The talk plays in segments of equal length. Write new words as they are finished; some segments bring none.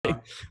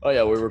Oh,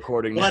 yeah, we're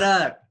recording now. What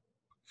up?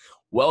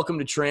 Welcome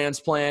to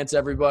Transplants,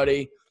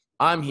 everybody.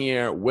 I'm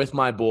here with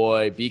my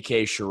boy,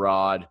 BK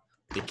Sharad,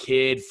 the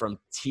kid from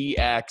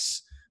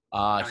TX.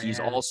 He's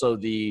also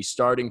the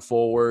starting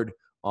forward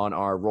on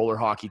our roller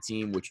hockey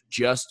team, which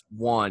just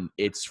won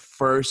its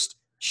first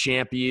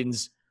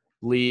Champions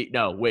League.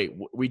 No, wait.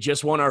 We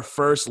just won our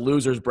first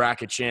losers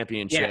bracket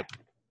championship. Yeah.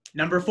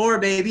 Number 4,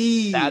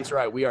 baby. That's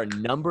right. We are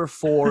number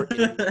 4 in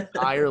the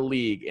entire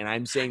league. And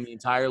I'm saying the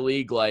entire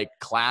league like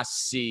Class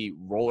C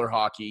roller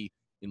hockey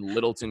in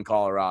Littleton,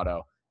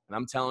 Colorado. And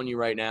I'm telling you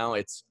right now,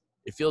 it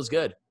feels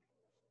good.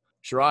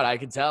 Sharad, I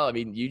can tell. I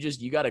mean,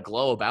 you got a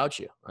glow about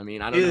you. I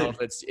mean, I don't know if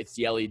it's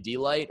the LED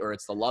light or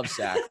it's the love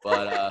sack,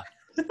 but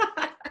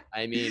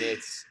I mean,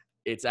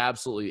 it's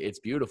absolutely, it's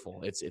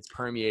beautiful. It's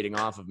permeating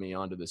off of me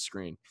onto the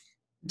screen.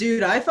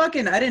 Dude, I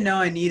didn't know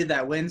I needed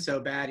that win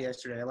so bad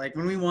yesterday. Like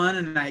when we won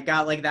and I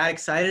got like that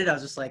excited, I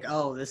was just like,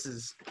 oh, this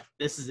is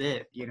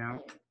it, you know?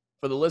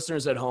 For the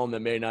listeners at home that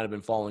may not have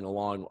been following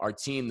along, our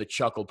team, the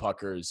Chuckle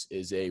Puckers,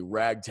 is a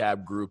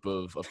ragtag group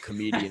of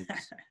comedians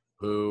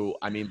who,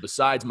 I mean,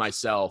 besides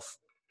myself,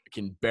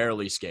 can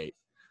barely skate.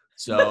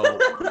 So,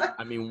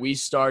 I mean, we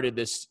started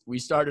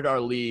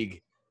our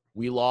league.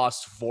 We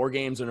lost 4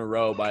 games in a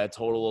row by a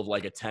total of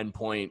like a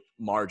 10-point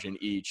margin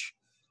each.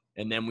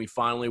 And then we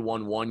finally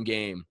won 1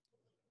 game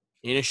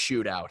in a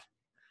shootout.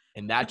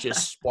 And that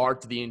just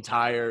sparked the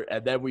entire –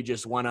 and then we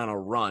just went on a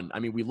run. I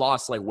mean, we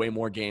lost like way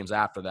more games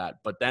after that.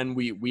 But then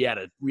we had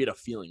a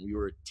feeling. We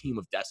were a team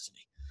of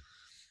destiny.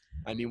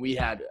 I mean,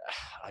 oh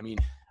my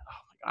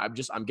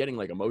God, I'm getting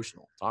like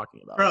emotional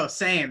talking about it. Bro,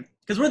 same.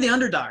 Because we're the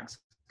underdogs.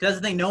 Because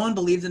the thing, no one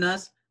believes in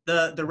us.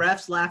 The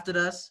refs laughed at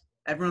us.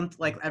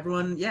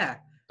 Everyone, yeah.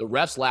 The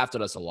refs laughed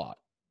at us a lot.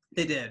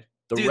 They did.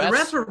 The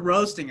refs were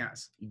roasting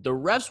us. The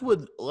refs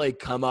would like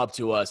come up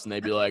to us and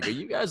they'd be like, "Are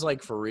you guys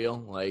like for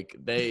real?" Like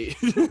they.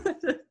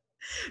 Dude,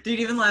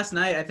 even last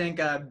night, I think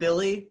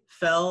Billy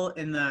fell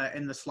in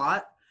the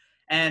slot,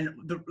 and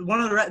one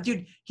of the refs,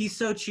 dude, he's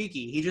so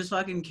cheeky. He just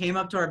fucking came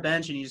up to our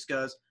bench and he just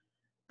goes,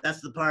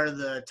 "That's the part of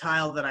the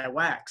tile that I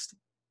waxed."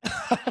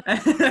 And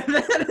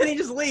then he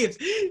just leaves.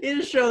 He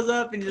just shows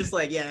up and he's just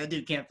like, "Yeah, that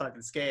dude can't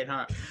fucking skate,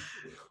 huh?"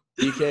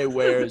 DK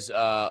wears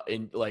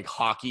in like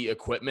hockey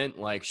equipment,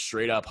 like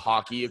straight up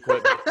hockey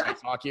equipment,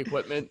 ice hockey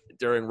equipment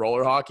during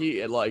roller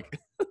hockey. And like,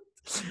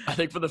 I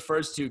think for the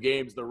first 2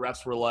 games, the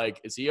refs were like,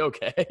 "Is he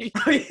okay?"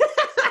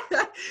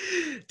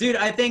 Dude,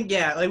 I think,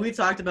 yeah, like we've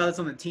talked about this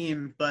on the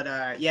team, but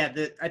I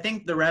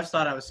think the refs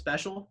thought I was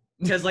special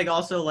because like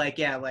also like,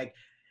 yeah, like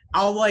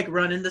I'll like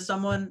run into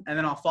someone and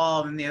then I'll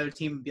fall and the other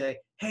team would be like,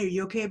 "Hey, are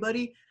you okay,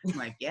 buddy?" I'm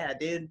like, "Yeah,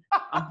 dude,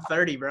 I'm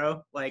 30,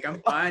 bro. Like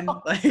I'm fine."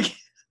 Like.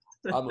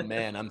 I'm a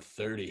man. I'm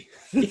 30.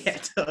 Yeah,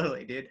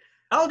 totally, dude.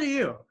 How old are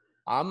you?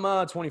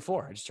 I'm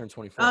 24. I just turned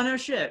 24. Oh, no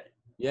shit.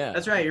 Yeah.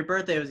 That's right. Your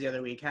birthday was the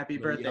other week. Happy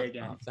birthday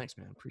again. Oh, thanks,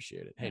 man.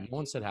 Appreciate it. Hey, no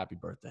one said happy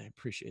birthday.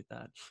 Appreciate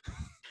that.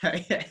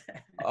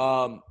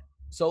 Yeah.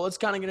 So let's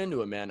kind of get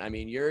into it, man. I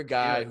mean, you're a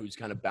guy who's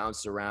kind of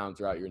bounced around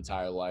throughout your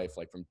entire life,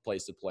 like from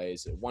place to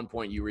place. At one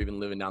point, you were even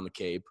living down the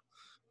Cape,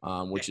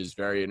 which is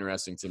very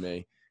interesting to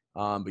me.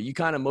 But you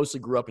kind of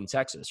mostly grew up in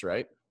Texas,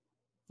 right?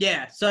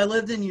 Yeah, so I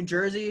lived in New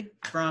Jersey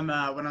from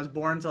when I was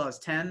born until I was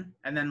 10,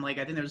 and then like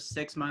I think there was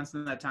 6 months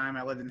in that time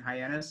I lived in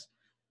Hyannis,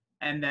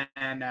 and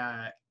then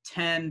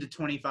 10 to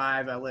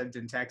 25 I lived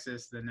in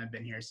Texas. Then I've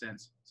been here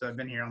since, so I've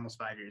been here almost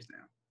 5 years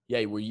now.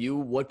 Yeah,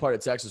 what part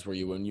of Texas were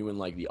you? Were you in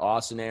like the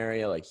Austin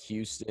area, like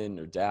Houston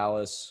or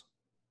Dallas?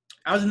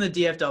 I was in the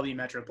DFW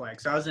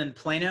Metroplex. I was in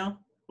Plano,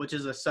 which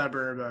is a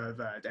suburb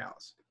of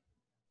Dallas.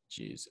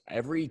 Jeez,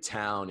 every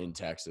town in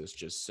Texas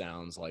just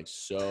sounds like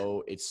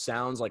it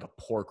sounds like a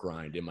pork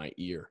rind in my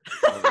ear.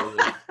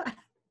 It's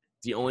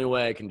the only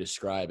way I can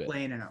describe it.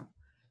 Plano.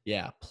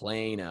 Yeah,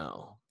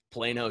 Plano.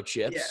 Plano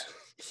chips.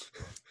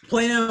 Yeah.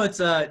 Plano, it's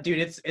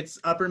it's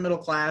upper middle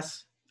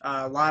class.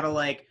 A lot of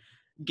like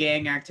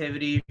gang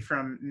activity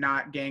from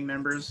not gang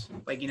members,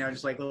 like, you know,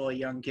 just like little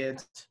young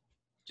kids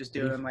just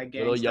doing like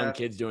gang stuff. Young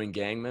kids doing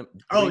gang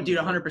Oh, dude,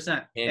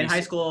 100%. In high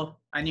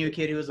school, I knew a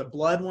kid who was a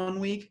Blood one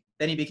week.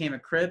 Then he became a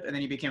Crip, and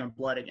then he became a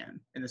Blood again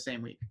in the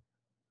same week.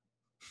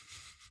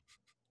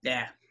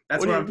 Yeah,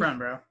 that's where I'm from,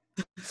 bro.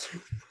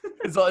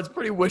 It's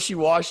pretty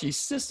wishy-washy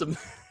system.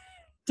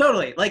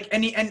 Totally. Like,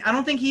 and I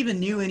don't think he even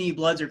knew any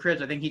Bloods or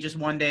Crips. I think he just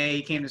one day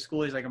he came to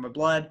school, he's like, "I'm a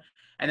Blood,"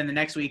 and then the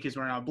next week he's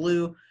wearing all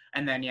blue,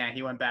 and then yeah,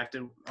 he went back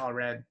to all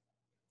red.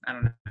 I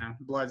don't know.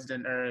 Bloods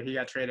didn't, or he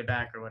got traded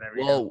back or whatever.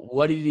 Well,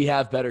 what did he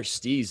have better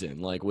steez in?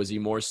 Like, was he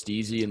more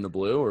steezy in the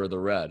blue or the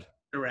red?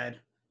 The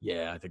red.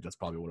 Yeah, I think that's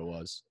probably what it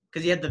was.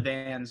 Because he had the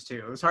Vans,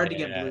 too. It was hard to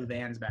get blue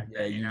Vans back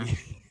then, you know?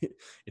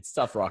 It's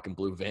tough rocking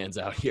blue Vans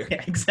out here.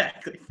 Yeah,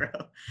 exactly, bro.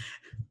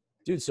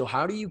 Dude, so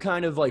how do you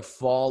kind of, like,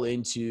 fall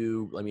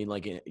into – I mean,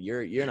 like,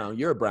 you're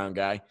a brown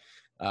guy.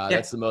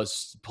 That's the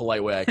most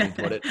polite way I can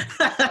put it.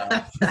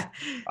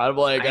 I'm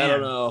like, I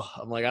don't know.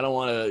 I'm like, I don't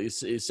want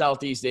to –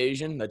 Southeast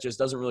Asian, that just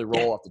doesn't really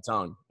roll off the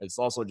tongue. It's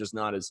also just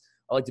not as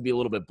 – I like to be a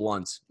little bit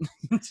blunt.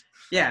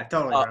 Yeah,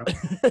 totally,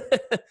 bro.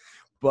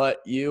 But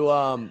you,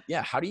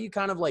 yeah, how do you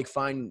kind of like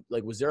find,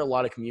 like, was there a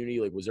lot of community?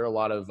 Like, was there a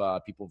lot of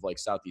people of like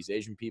Southeast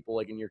Asian people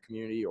like in your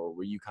community, or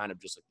were you kind of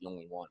just like the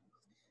only one?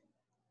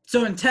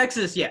 So in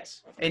Texas,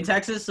 yes. In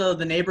Texas, so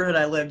the neighborhood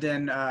I lived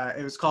in,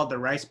 it was called the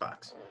Rice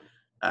Box.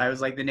 It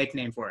was like the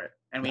nickname for it.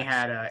 And we Nice.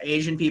 had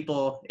Asian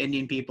people,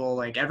 Indian people,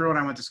 like everyone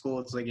I went to school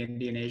with was like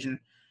Indian, Asian.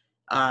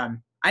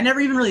 I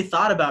never even really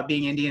thought about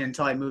being Indian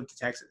until I moved to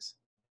Texas.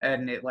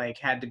 And it like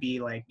had to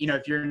be like,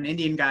 if you're an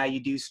Indian guy, you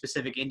do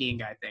specific Indian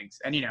guy things.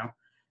 And,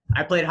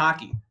 I played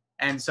hockey.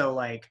 And so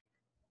like,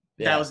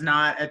 that was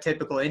not a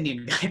typical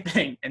Indian guy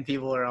thing. And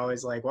people are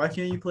always like, why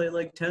can't you play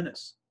like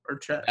tennis or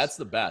chess? That's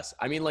the best.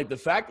 I mean, like the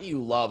fact that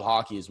you love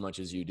hockey as much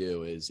as you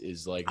do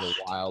is like the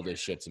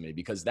wildest shit to me,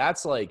 because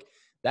that's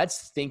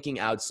thinking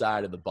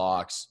outside of the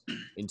box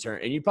and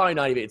you probably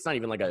not even, it's not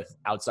even like a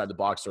outside the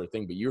box sort of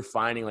thing, but you're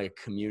finding like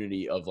a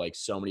community of like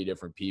so many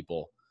different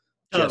people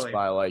just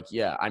by like,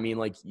 yeah. I mean,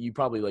 like you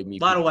probably like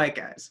meet a lot of white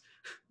guys.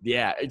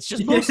 Yeah. It's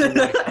just mostly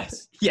white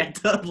guys. Yeah.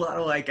 A lot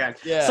of white guys.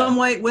 Yeah. Some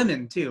white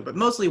women too, but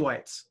mostly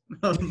whites.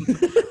 I'm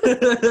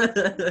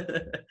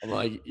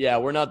like, yeah,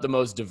 we're not the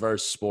most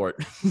diverse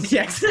sport.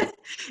 Yes.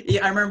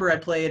 Yeah. I remember I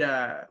played,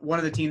 one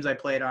of the teams I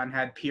played on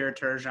had Pierre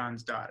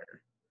Turgeon's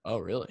daughter. Oh,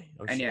 really?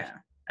 Oh, and shit. yeah.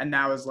 And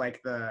that was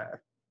like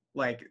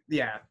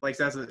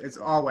it's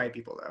all white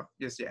people though.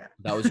 Just, yeah.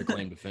 That was your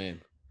claim to fame.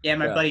 Yeah.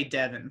 My buddy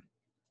Devin,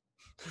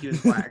 he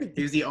was black.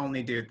 He was the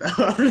only dude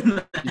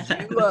though.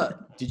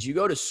 Did you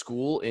go to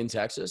school in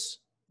Texas?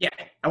 Yeah.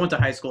 I went to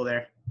high school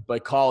there.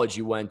 But college,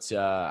 you went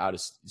out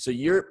of, so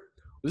this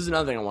is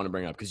another thing I want to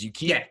bring up, because you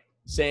keep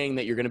saying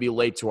that you're going to be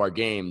late to our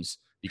games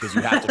because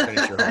you have to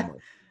finish your homework.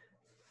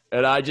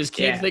 And I just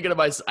keep thinking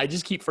about, I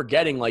just keep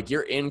forgetting, like,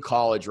 you're in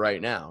college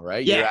right now,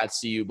 right? Yeah. You're at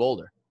CU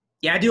Boulder.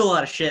 Yeah, I do a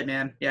lot of shit,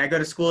 man. Yeah, I go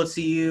to school at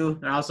CU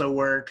and I also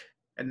work,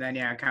 and then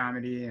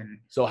comedy. And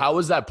so how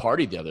was that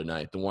party the other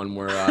night? The one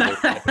where they were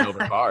flipping over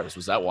cars.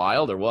 Was that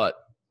wild or what?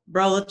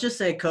 Bro, let's just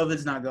say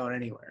COVID's not going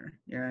anywhere.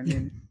 You know what I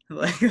mean?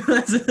 Like,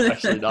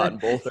 actually not in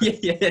Boulder.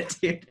 Yeah,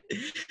 dude.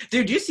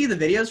 Dude, do you see the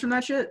videos from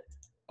that shit?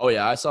 Oh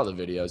yeah, I saw the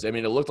videos. I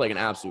mean, it looked like an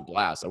absolute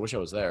blast. I wish I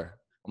was there.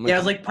 Yeah, it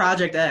was like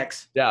Project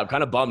X. Yeah, I'm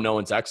kind of bummed no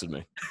one texted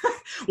me.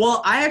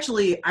 Well, I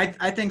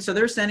think so.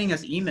 They're sending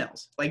us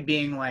emails, like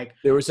being like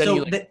they were sending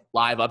you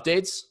live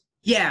updates.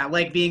 Yeah,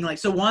 like being like,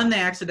 so one they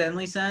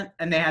accidentally sent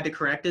and they had to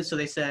correct it. So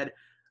they said,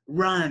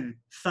 "Run,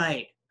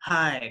 fight,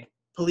 hide.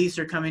 Police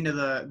are coming to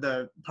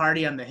the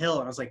party on the hill."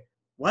 And I was like,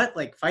 what?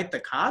 Like, fight the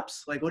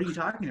cops? Like, what are you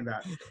talking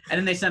about? And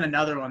then they sent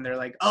another one. They're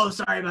like, oh,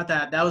 sorry about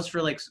that. That was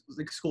for like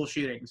school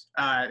shootings.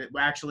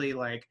 Actually,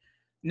 like,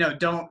 no,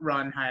 don't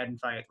run, hide, and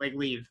fight. Like,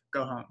 leave,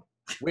 go home.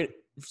 Wait,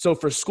 so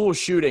for school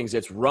shootings,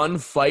 it's run,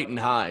 fight, and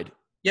hide.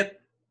 Yep,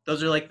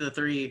 those are like the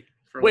three.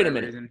 For wait a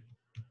minute. Reason.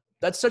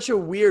 That's such a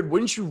weird.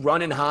 Wouldn't you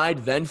run and hide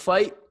then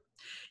fight?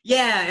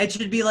 Yeah, it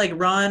should be like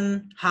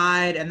run,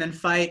 hide, and then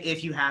fight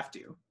if you have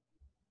to.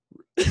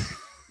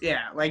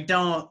 Yeah, like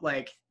don't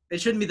like. It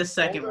shouldn't be the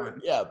second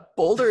one. Yeah,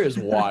 Boulder is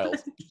wild.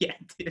 Yeah,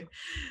 dude.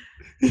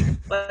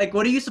 Like,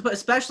 what are you supposed,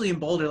 especially in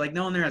Boulder, like,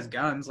 no one there has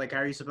guns. Like, how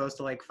are you supposed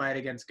to, like, fight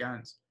against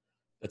guns?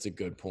 That's a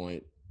good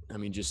point. I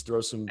mean, just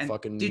throw some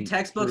fucking... Dude,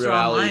 textbooks are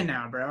online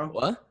now, bro.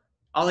 What?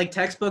 All, like,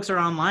 textbooks are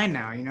online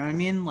now, you know what I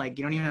mean? Like,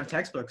 you don't even have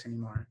textbooks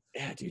anymore.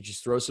 Yeah, dude,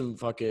 just throw some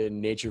fucking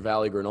Nature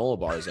Valley granola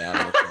bars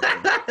at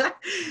it.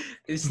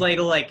 It's like,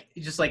 he'll, like,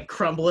 just, like,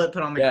 crumble it,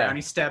 put on the ground.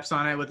 He steps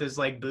on it with his,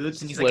 like,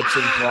 boots, and he's Flips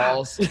like, and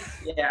falls.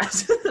 Yeah.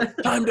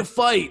 Time to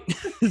fight.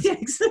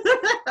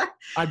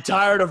 I'm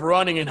tired of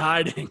running and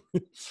hiding.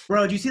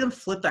 Bro, did you see them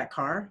flip that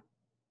car?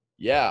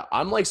 Yeah,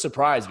 I'm, like,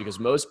 surprised because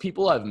most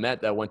people I've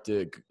met that went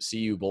to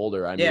CU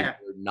Boulder, I mean, they're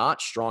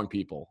not strong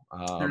people.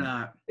 They're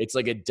not. It's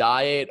like a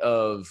diet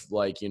of,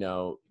 like, you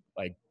know,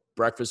 like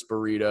breakfast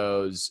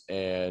burritos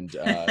and,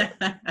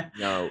 you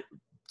know,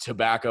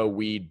 tobacco,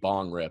 weed,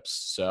 bong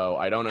rips. So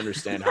I don't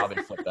understand how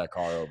they flip that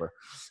car over.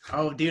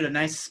 Oh, dude, a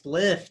nice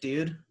spliff,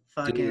 dude.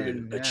 Fucking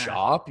dude, a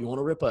chop? You want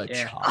to rip a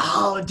chop?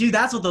 Oh, dude,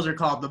 that's what those are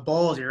called. The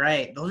bowls. You're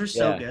right. Those are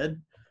so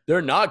good.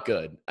 They're not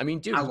good. I mean,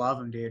 dude. I love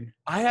them, dude.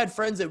 I had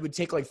friends that would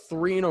take like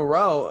 3 in a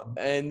row.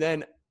 And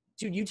then,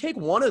 dude, you take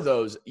one of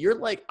those, you're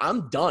like,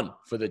 I'm done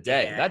for the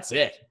day. Yeah. That's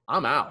it.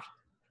 I'm out.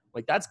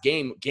 Like, that's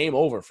game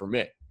over for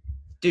me.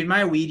 Dude,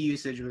 my weed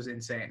usage was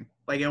insane.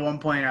 Like, at one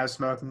point, I was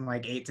smoking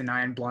like 8 to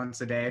 9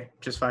 blunts a day.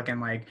 Just fucking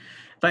like,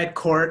 if I had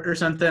court or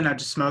something, I'd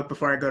just smoke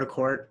before I go to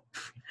court.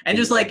 And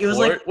just like, it was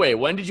like. Wait,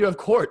 when did you have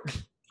court?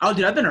 Oh,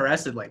 dude, I've been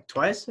arrested like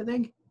twice, I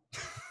think.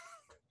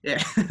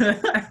 Yeah.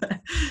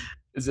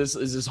 Is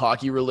this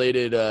hockey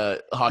related?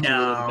 Related?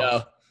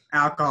 No.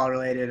 Alcohol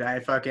related. I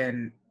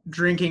fucking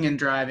drinking and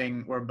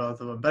driving were both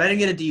of them, but I didn't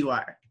get a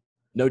DUI.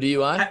 No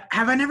DUI?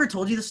 Have I never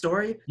told you the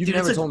story? You've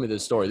never told me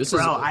this story. This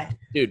is,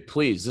 dude.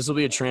 Please, this will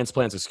be a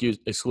transplants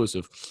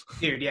exclusive.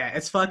 Dude, yeah,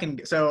 it's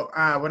fucking. So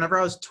whenever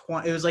I was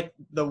 20, it was like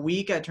the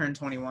week I turned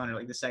 21, or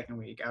like the second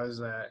week, I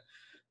was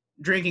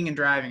drinking and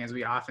driving, as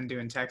we often do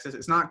in Texas.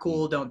 It's not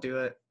cool. Don't do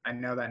it. I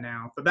know that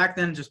now. But back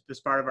then, just as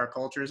part of our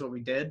culture is what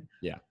we did.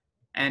 Yeah.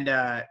 And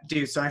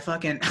dude, so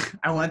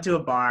I went to a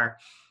bar,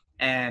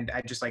 and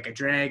I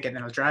drank, and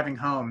then I was driving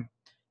home,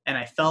 and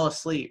I fell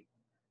asleep,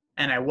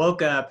 and I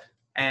woke up,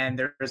 and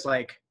there was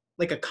like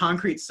a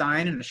concrete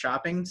sign in a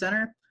shopping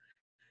center,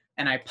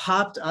 and I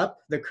popped up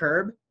the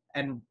curb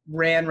and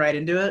ran right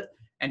into it,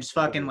 and just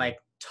fucking like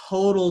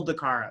totaled the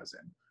car I was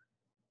in,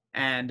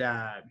 and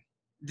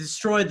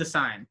destroyed the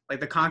sign. Like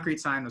the concrete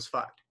sign was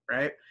fucked,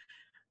 right?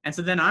 And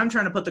so then I'm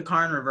trying to put the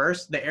car in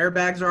reverse. The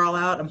airbags are all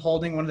out. I'm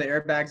holding one of the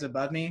airbags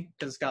above me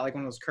because it's got like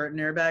one of those curtain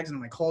airbags, and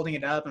I'm like holding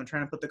it up. I'm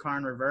trying to put the car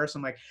in reverse.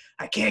 I'm like,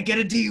 I can't get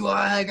a DUI.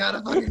 I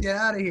gotta fucking get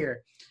out of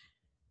here.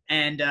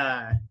 And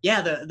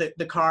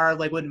the car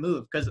like wouldn't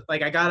move because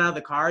like I got out of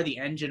the car, the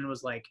engine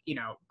was like,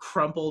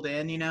 crumpled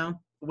in,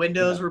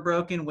 windows were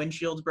broken,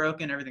 windshield's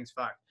broken, everything's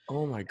fucked.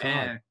 Oh my God.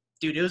 And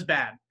dude, it was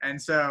bad.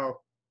 And so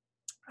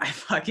I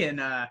fucking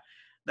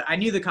I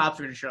knew the cops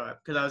were gonna show up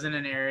because I was in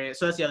an area.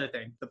 So that's the other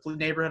thing. The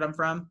neighborhood I'm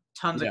from,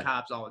 tons of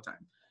cops all the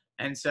time.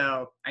 And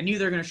so I knew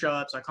they were gonna show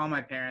up. So I called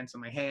my parents.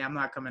 I'm like, hey, I'm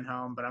not coming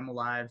home, but I'm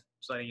alive.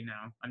 Just letting you know,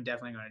 I'm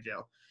definitely going to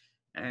jail.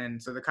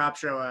 And so the cops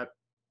show up,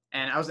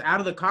 and I was out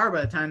of the car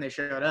by the time they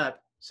showed up.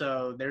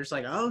 So they're just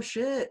like, oh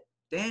shit,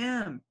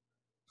 damn.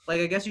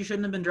 Like I guess you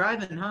shouldn't have been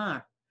driving, huh?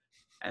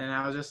 And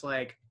I was just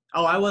like,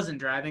 oh, I wasn't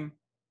driving.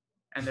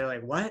 And they're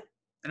like, what?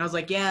 And I was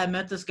like, yeah, I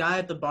met this guy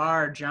at the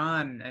bar,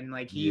 John, and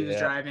like he was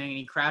driving and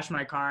he crashed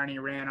my car and he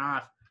ran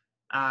off.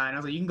 And I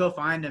was like, you can go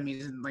find him.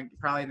 He's like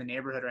probably in the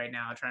neighborhood right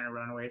now trying to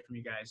run away from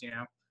you guys,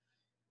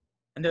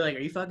 And they're like,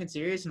 are you fucking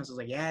serious? And I was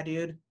like, yeah,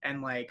 dude.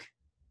 And like,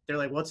 they're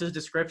like, what's his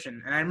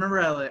description? And I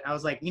remember I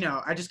was like,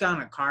 I just got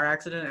in a car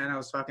accident and I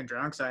was fucking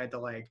drunk. So I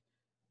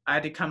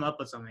had to come up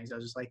with something. So I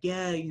was just like,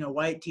 yeah,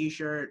 white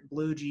t-shirt,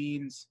 blue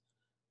jeans,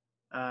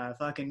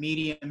 fucking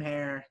medium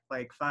hair,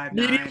 like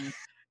 5'9".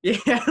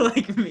 Yeah,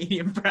 like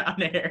medium brown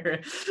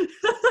hair.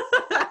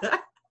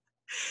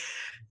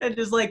 And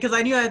just like, because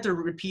I knew I had to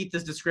repeat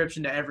this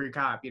description to every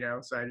cop,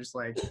 So I just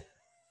like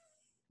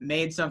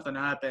made something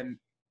up, and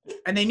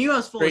they knew I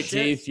was full of shit.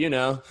 Great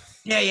teeth,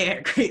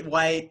 Yeah, great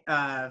white.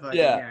 He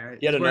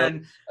had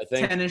wearing I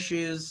think tennis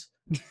shoes.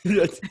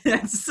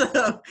 And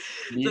so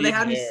they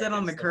had me sit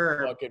on the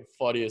curb. Fucking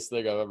funniest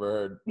thing I've ever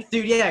heard.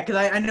 Dude, yeah, because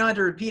I know I had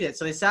to repeat it.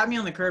 So they sat me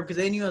on the curb because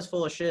they knew I was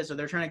full of shit. So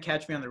they're trying to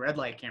catch me on the red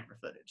light camera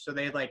footage. So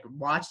they like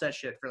watched that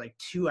shit for like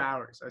 2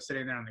 hours. I was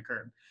sitting there on the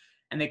curb,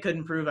 and they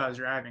couldn't prove I was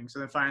driving. So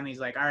then finally he's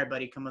like, all right,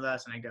 buddy, come with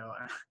us. And I go,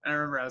 and I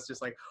remember I was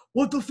just like,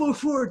 what the fuck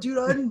for, dude?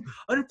 I didn't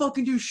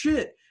fucking do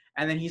shit.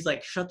 And then he's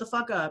like, shut the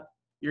fuck up.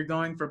 You're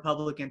going for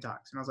public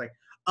intox. And I was like,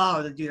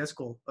 oh, dude, that's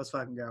cool. Let's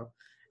fucking go.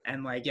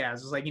 And like, yeah, it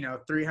was like,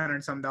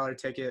 $300 some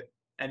ticket.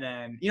 And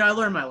then, I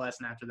learned my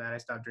lesson after that. I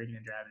stopped drinking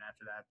and driving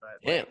after that.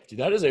 But damn, dude,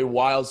 that is a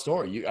wild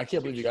story. I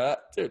can't believe you got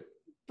that. Dude,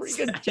 pretty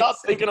good job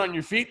thinking on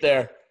your feet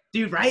there.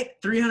 Dude, right?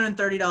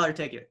 $330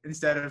 ticket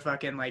instead of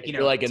fucking like,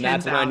 You're like, and 10,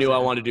 that's when I knew I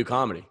wanted to do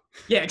comedy.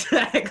 Yeah,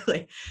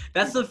 exactly.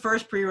 That's the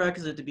first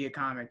prerequisite to be a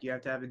comic. You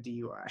have to have a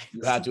DUI.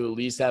 You have to at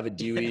least have a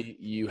DUI.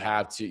 You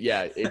have to,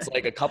 it's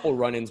like a couple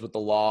run-ins with the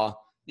law.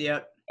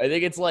 Yep. I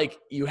think it's like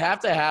you have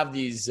to have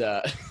these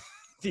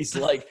these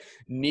like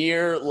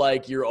near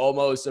like you're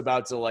almost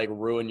about to like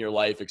ruin your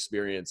life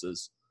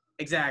experiences.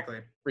 Exactly.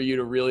 For you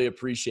to really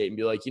appreciate and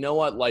be like, you know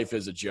what? Life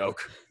is a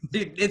joke.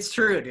 Dude, it's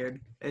true,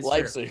 dude. It's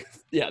Life's true.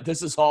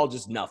 This is all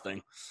just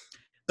nothing.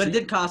 But it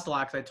did cost a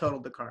lot because I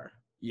totaled the car.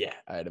 Yeah,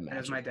 I'd imagine. And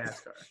it was my dad's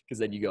car. Because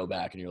then you go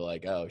back and you're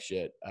like, oh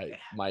shit,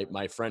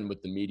 my friend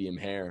with the medium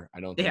hair, I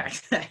don't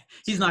think. Yeah,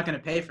 he's not going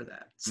to pay for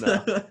that.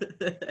 So.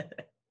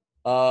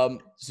 No.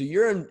 So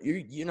you're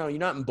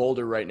not in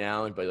Boulder right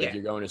now, but like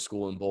you're going to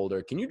school in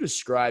Boulder. Can you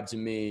describe to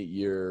me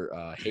your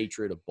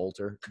hatred of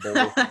Boulder?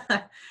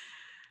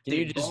 Can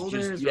you just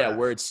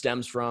where it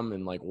stems from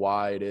and like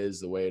why it is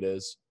the way it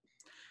is?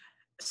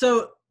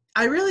 So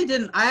I really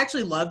didn't. I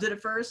actually loved it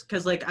at first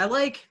because like I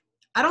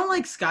don't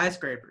like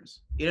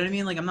skyscrapers. You know what I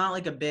mean? Like I'm not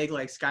like a big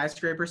like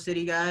skyscraper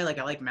city guy. Like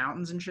I like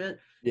mountains and shit.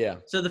 Yeah.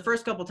 So the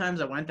first couple times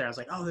I went there, I was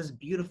like, oh, this is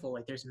beautiful.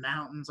 Like there's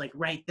mountains like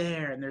right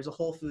there, and there's a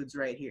Whole Foods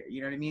right here.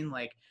 You know what I mean?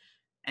 Like,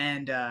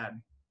 and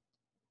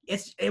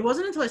it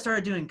wasn't until I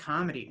started doing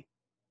comedy,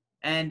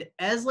 and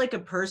as like a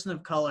person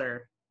of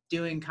color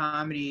doing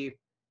comedy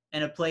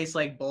in a place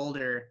like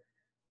Boulder,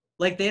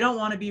 like they don't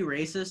want to be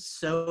racist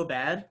so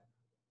bad.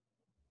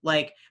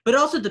 Like, but it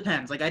also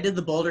depends. Like I did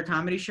the Boulder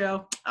comedy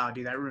show. Oh,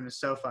 dude, that room is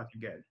so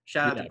fucking good.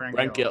 Shout out to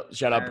Brent Gill.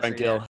 Shout out Brent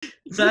Gill.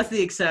 So that's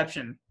the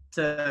exception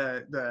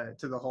to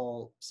the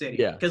whole city.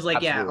 Yeah. Because like,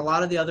 absolutely. A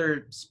lot of the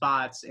other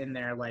spots in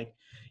there, like,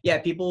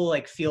 people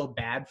like feel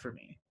bad for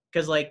me.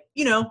 Because like,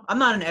 I'm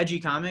not an edgy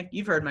comic.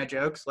 You've heard my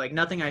jokes. Like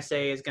nothing I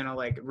say is gonna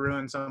like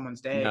ruin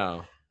someone's day.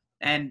 No.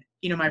 And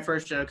my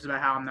first joke is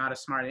about how I'm not a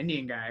smart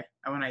Indian guy.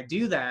 And when I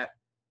do that,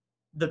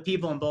 the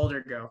people in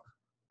Boulder go,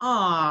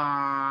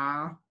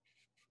 "Aww."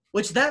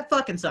 Which that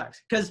fucking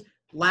sucks. Because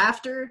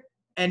laughter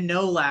and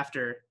no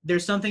laughter,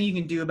 there's something you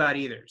can do about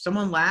either.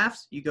 Someone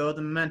laughs, you go with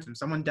the momentum.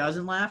 Someone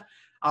doesn't laugh,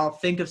 I'll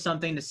think of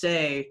something to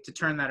say to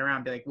turn that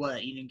around. Be like,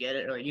 what? You didn't get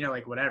it? Or like,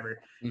 like whatever.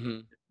 Mm-hmm.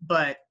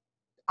 But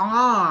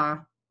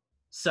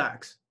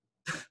sucks.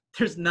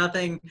 There's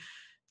nothing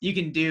you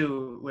can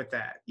do with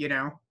that,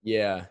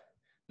 Yeah.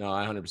 No,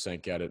 I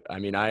 100% get it. I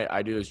mean,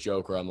 I do this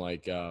joke where I'm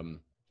like, I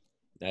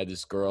had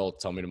this girl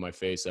tell me to my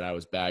face that I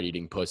was bad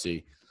eating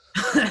pussy.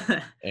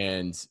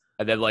 And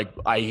then like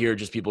I hear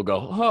just people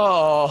go,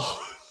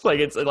 oh, like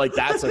it's like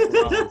that's a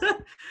gross.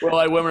 Where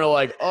like women are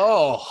like,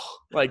 oh,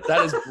 like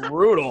that is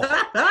brutal.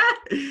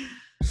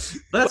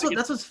 But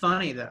that's what's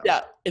funny though. Yeah,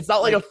 it's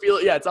not like a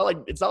feel. Yeah, it's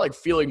not like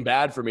feeling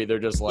bad for me. They're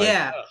just like,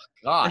 yeah, oh,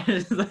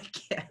 God,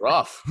 like, yeah.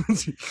 rough.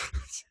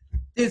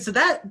 Dude, so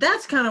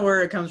that's kind of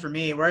where it comes from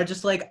me, where I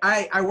just like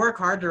I work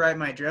hard to write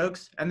my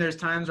jokes, and there's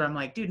times where I'm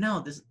like, dude,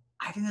 no,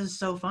 I think this is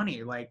so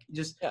funny. Like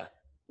just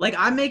like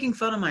I'm making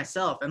fun of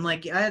myself, and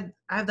like I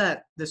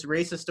have this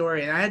racist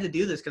story, and I had to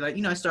do this because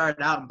I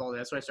started out in Boulder.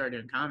 That's why I started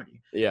doing comedy.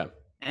 Yeah.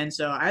 And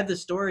so I had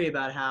this story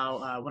about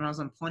how when I was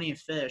on Plenty of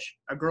Fish,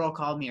 a girl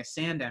called me a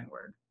sand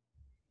N-word,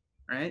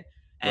 right?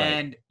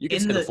 And you can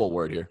say the full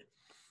word here.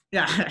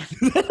 Yeah,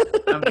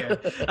 I'm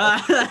good.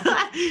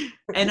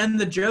 And then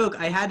the joke,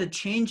 I had to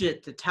change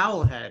it to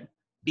towel head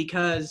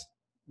because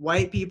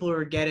white people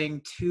were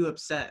getting too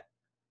upset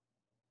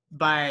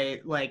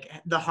by like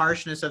the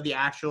harshness of the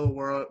actual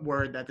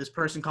word that this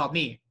person called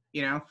me,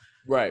 you know?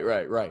 Right.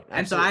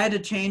 And so I had to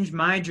change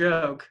my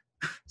joke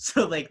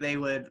so like they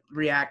would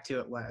react to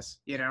it less,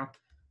 you know?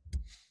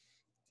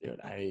 Dude,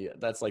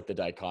 that's like the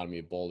dichotomy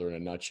of Boulder in a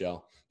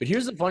nutshell. But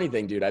here's the funny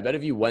thing, dude. I bet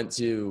if you went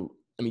to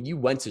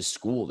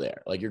school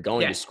there, like you're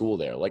going to school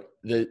there. Like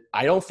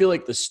I don't feel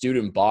like the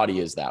student body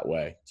is that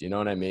way. Do you know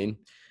what I mean?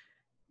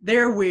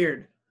 They're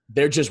weird.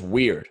 They're just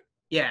weird.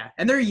 Yeah,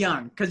 and they're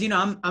young because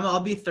I'll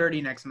be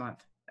 30 next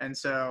month, and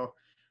so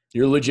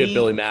you're legit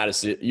Billy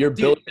Madison. You're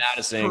Billy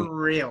Madison for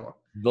real.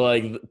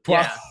 Like,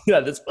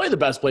 that's probably the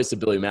best place to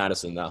Billy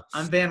Madison, though.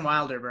 I'm Van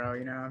Wilder, bro.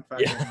 You know, I'm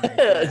fucking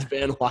it's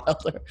Van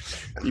Wilder.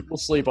 People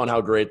sleep on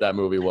how great that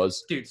movie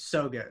was. Dude,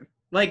 so good.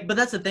 Like, but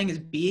that's the thing is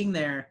being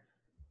there.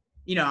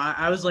 You know,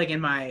 I was like in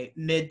my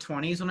mid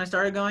 20s when I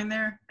started going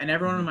there, and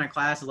everyone in my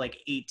class is like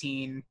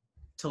 18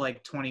 to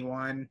like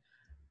 21,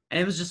 and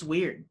it was just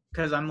weird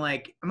because I'm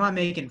like, I'm not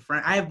making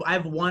friends. I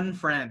have one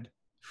friend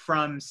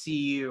from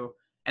CU,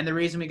 and the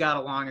reason we got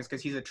along is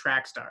because he's a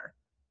track star.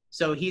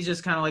 So he's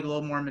just kind of like a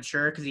little more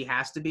mature because he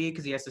has to be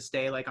because he has to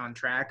stay like on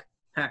track,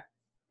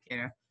 you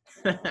know.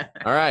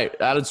 All right,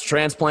 that is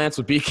transplants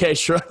with BK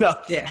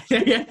Sharad. Yeah.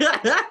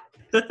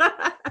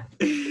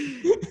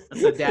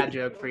 That's a dad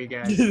joke for you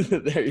guys.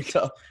 There you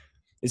go.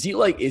 Is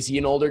he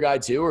an older guy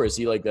too, or is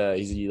he like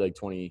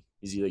 20?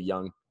 Is he like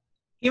young?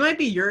 He might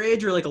be your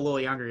age or like a little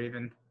younger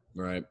even.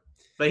 Right.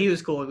 But he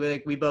was cool.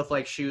 We both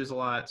like shoes a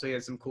lot, so he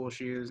had some cool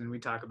shoes, and we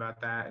talk about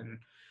that. And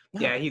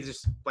yeah, he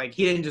just like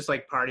he didn't just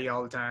like party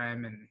all the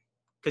time, and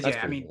because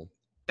I mean, cool.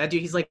 That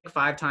dude, he's like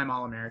 5-time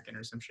All-American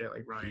or some shit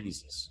like running.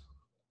 Jesus.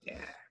 Yeah,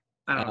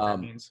 I don't know what that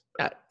means.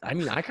 Yeah, I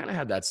mean, I kind of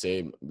had that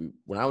same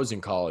when I was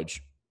in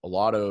college. A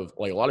lot of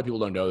people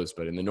don't know this,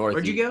 but in the Northeast,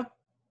 where'd you go?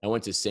 I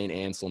went to St.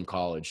 Anselm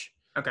College.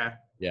 Okay.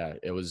 Yeah,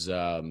 it was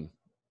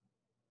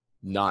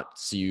not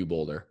CU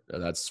Boulder.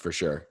 That's for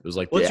sure. It was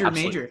like what's your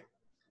major?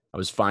 I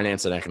was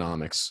finance and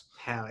economics.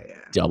 Hell yeah.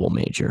 Double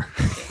major.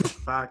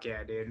 Fuck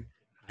yeah, dude.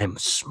 I'm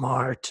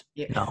smart.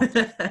 Yeah. No.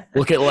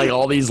 Look at like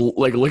all these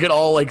look at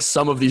all like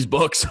some of these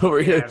books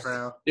over here. Yeah,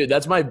 bro. Dude,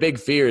 that's my big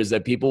fear is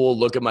that people will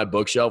look at my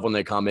bookshelf when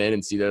they come in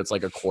and see that it's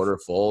like a quarter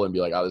full and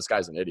be like, "Oh, this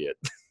guy's an idiot."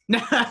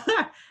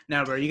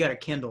 No, bro, you got a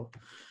Kindle.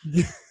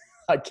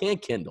 I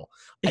can't Kindle.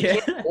 I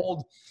can't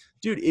hold.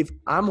 Dude, if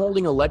I'm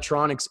holding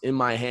electronics in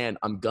my hand,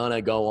 I'm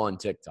gonna go on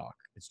TikTok.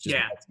 It's just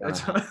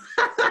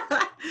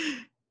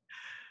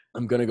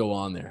I'm gonna go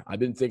on there. I've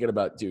been thinking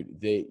about, dude.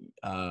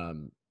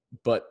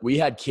 But we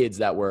had kids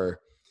that were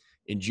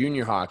in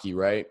junior hockey,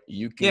 right?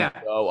 You can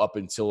go up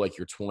until like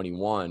you're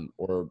 21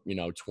 or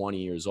 20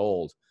 years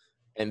old,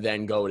 and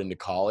then go into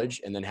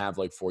college and then have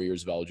like 4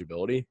 years of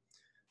eligibility.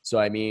 So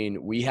I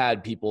mean, we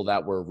had people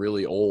that were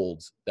really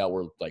old that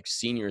were like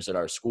seniors at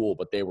our school,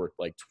 but they were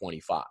like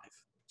 25.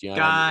 Do you know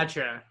Gotcha.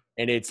 what I mean?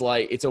 And it's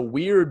like it's a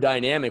weird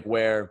dynamic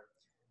where,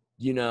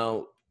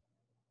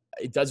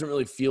 it doesn't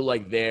really feel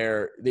like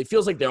it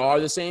feels like they are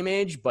the same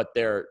age, but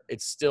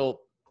it's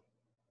still,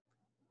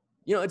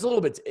 it's a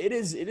little bit, it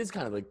is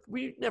kind of like,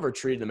 we never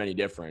treated them any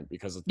different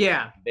because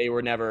they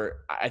were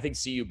never, I think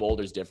CU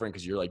Boulder's different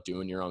because you're like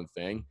doing your own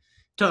thing.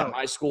 Totally. At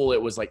my school,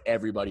 it was like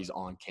everybody's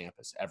on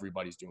campus.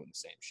 Everybody's doing the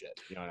same shit.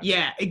 You know what I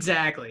mean?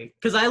 Exactly.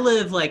 Because I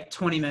live like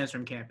 20 minutes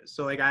from campus.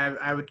 So like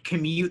I would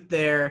commute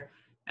there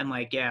and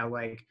like,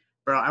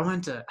 bro, I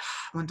went to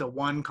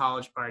one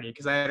college party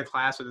because I had a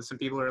class with some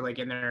people who were like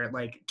in their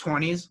like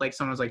 20s. Like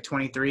someone was like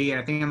 23 and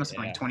I think I must have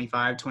been like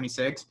 25,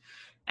 26.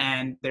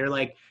 And they were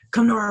like,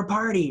 come to our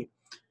party.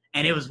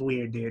 And it was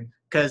weird, dude.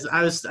 Because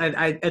I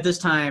at this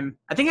time,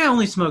 I think I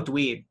only smoked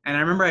weed. And I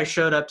remember I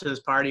showed up to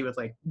this party with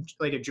like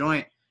a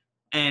joint.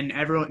 And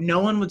no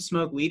one would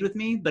smoke weed with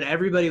me, but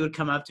everybody would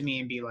come up to me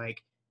and be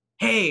like,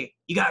 hey,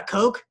 you got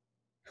Coke?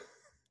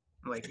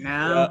 I'm like,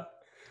 no.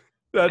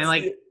 Yeah, and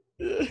like,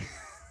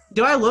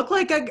 do I look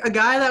like a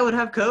guy that would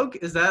have Coke?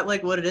 Is that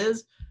like what it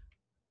is?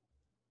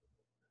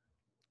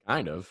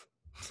 Kind of.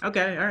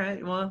 Okay, all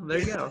right. Well, there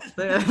you go.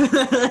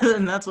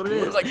 And that's what it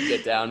is. Like,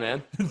 get down,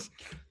 man.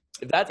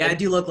 Yeah, I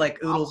do look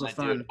like oodles of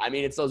fun. Dude. I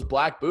mean, it's those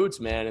black boots,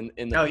 man,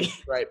 and the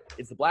pinstripe.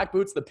 It's the black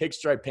boots, the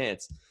pinstripe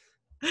pants.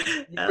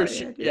 Hell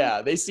yeah,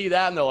 yeah, they see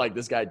that and they're like,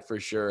 this guy for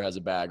sure has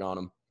a bag on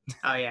him.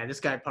 Oh yeah, this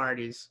guy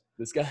parties.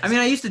 This guy. I mean,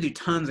 I used to do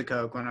tons of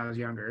coke when I was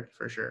younger,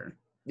 for sure.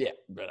 Yeah,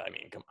 but I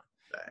mean, come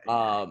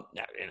on.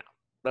 Yeah, you know,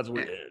 that's what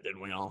we did,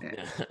 didn't we all?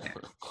 Yeah.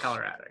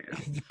 Colorado,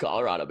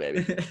 Colorado,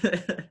 baby.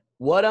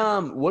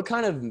 What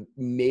kind of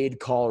made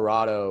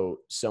Colorado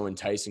so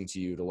enticing to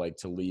you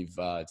to leave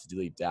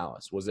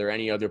Dallas? Was there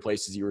any other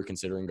places you were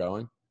considering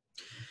going?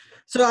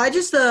 So I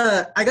just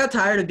I got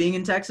tired of being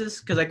in Texas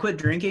because I quit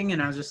drinking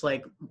and I was just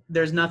like,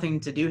 there's nothing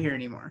to do here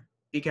anymore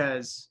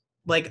because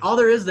like all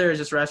there is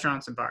just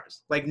restaurants and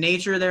bars. Like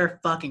nature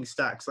there fucking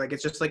sucks. Like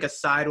it's just like a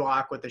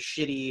sidewalk with a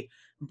shitty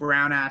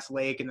brown ass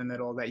lake in the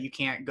middle that you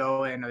can't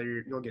go in or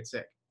you'll get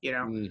sick, you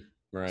know?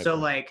 Right. So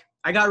like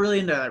I got really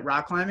into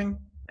rock climbing.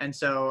 And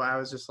so I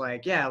was just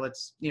like, yeah,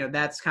 let's,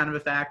 that's kind of a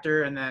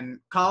factor. And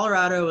then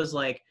Colorado was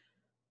like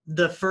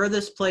the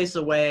furthest place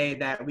away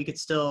that we could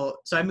still,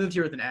 so I moved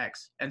here with an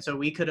ex. And so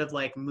we could have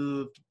like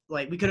moved,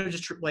 like we could have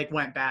just like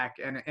went back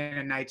and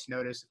a night's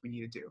notice if we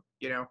needed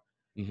to,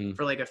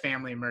 for like a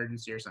family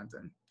emergency or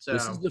something. So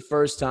this is the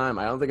first time,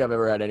 I don't think I've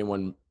ever had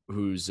anyone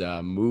who's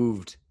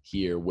moved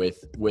here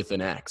with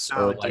an ex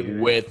or like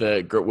with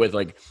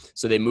like,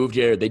 so they moved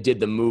here, they did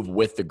the move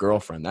with the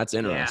girlfriend. That's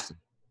interesting.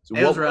 Yeah. So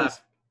it was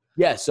rough.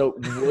 Yeah. So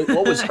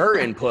what was her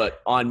input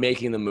on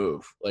making the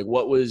move? Like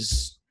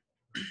was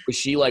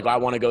she like, I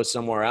want to go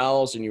somewhere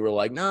else? And you were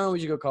like, no, we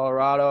should go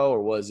Colorado,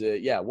 or was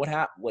it, what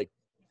happened? Like,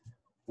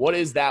 what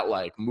is that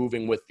like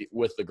moving with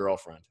the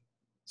girlfriend?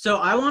 So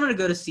I wanted to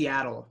go to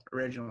Seattle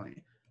originally,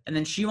 and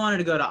then she wanted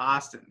to go to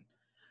Austin,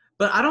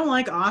 but I don't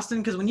like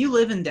Austin because when you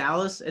live in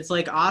Dallas, it's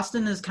like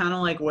Austin is kind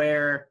of like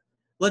where,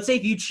 let's say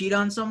if you cheat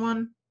on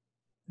someone,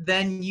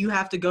 then you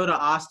have to go to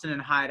Austin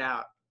and hide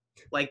out.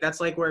 Like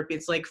that's like where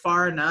it's like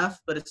far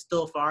enough, but it's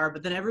still far.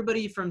 But then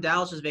everybody from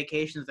Dallas just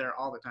vacations there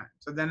all the time.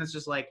 So then it's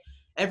just like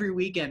every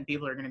weekend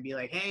people are going to be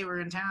like, hey, we're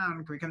in town.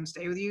 Can we come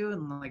stay with you?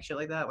 And like shit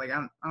like that. Like I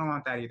don't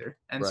want that either.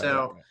 And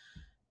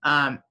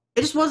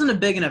it just wasn't a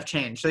big enough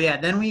change. So yeah,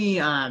 then we,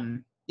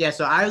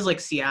 so I was like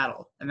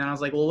Seattle. And then I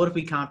was like, well, what if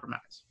we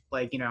compromise?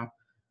 Like,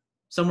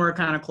 somewhere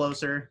kind of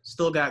closer,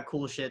 still got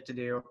cool shit to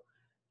do.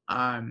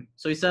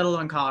 So we settled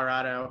on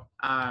Colorado.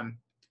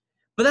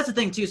 But that's the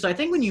thing too. So I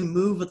think when you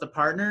move with a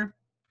partner,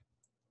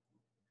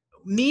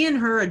 me and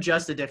her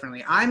adjusted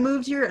differently. I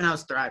moved here and I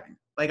was thriving.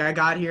 Like I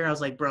got here, I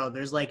was like, bro,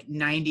 there's like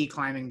 90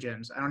 climbing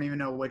gyms. I don't even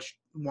know which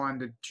one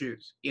to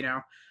choose,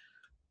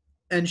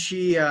 And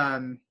she, I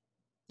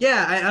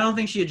don't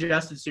think she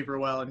adjusted super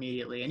well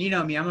immediately. And you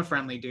know me, I'm a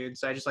friendly dude.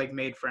 So I just like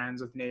made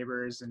friends with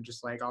neighbors and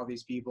just like all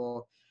these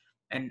people.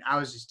 And I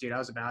was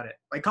about it.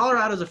 Like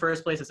Colorado's the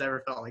first place that's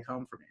ever felt like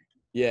home for me.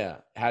 Yeah.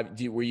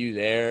 Were you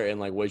there and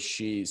like,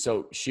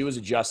 so she was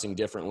adjusting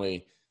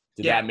differently.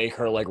 Did that make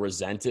her like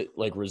resent it?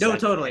 No,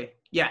 totally.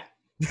 Yeah.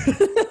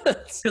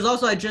 Because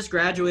also I just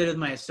graduated with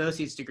my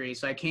associate's degree.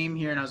 So I came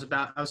here and I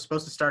was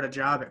supposed to start a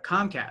job at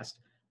Comcast.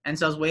 And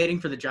so I was waiting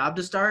for the job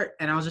to start.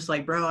 And I was just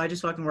like, bro, I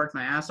just fucking worked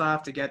my ass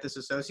off to get this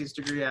associate's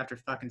degree after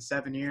fucking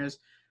 7 years.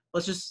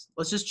 Let's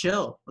just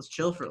chill. Let's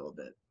chill for a little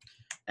bit.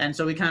 And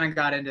so we kind of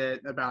got into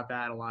about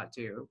that a lot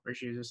too, where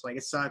she was just like,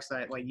 it sucks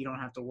that like you don't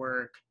have to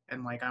work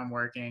and like I'm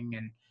working.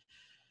 And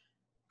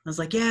I was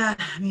like, yeah,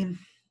 I mean,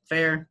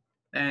 fair.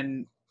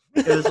 And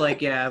it was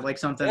like, yeah, like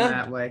something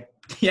that way.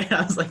 Yeah,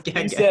 I was like, yeah,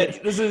 I get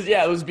it.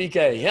 It was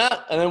BK.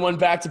 Yeah. And then went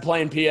back to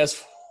playing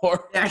PS4.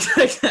 Yeah,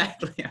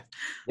 exactly.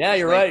 Yeah,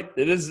 you're right.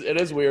 It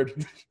is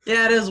weird.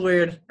 Yeah, it is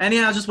weird. And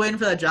yeah, I was just waiting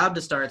for that job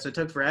to start. So it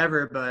took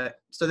forever. But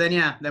so then,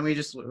 then we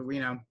just,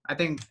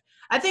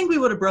 I think we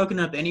would have broken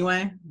up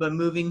anyway, but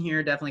moving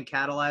here definitely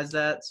catalyzed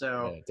that.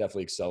 So yeah,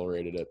 definitely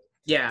accelerated it.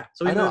 Yeah.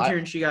 So we moved here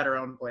and she got her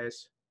own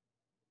place.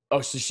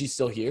 Oh, so she's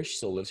still here? She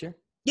still lives here?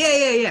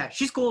 Yeah.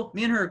 She's cool.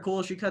 Me and her are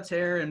cool. She cuts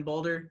hair in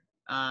Boulder.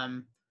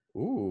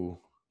 Ooh.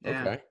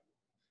 Okay. Yeah.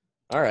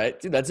 All right.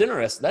 Dude, that's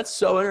interesting. That's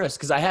so interesting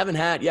because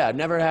I've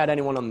never had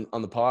anyone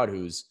on the pod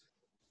who's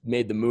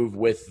made the move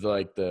with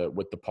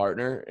the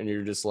partner and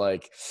you're just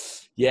like,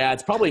 yeah,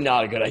 it's probably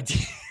not a good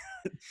idea.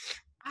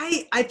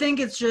 I think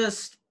it's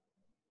just,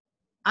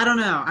 I don't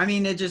know. I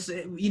mean, it just,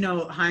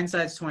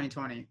 hindsight's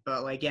 20/20,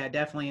 but like, yeah,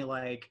 definitely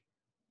like,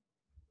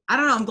 I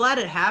don't know. I'm glad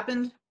it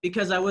happened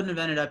because I wouldn't have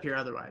ended up here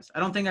otherwise. I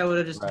don't think I would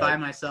have just by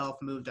myself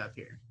moved up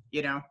here,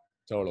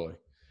 Totally.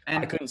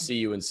 And I couldn't see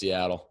you in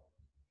Seattle.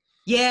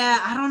 Yeah,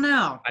 I don't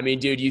know. I mean,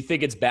 dude, you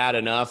think it's bad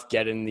enough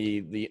getting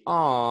the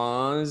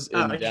awns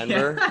in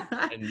Denver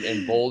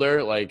and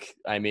Boulder? Like,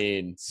 I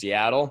mean,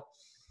 Seattle.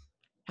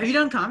 Have you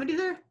done comedy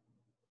there?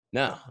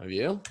 No. Have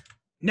you?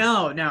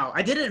 No.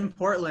 I did it in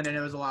Portland, and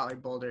it was a lot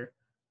like Boulder.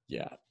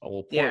 Yeah.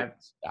 Well,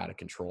 Portland's out of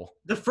control.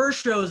 The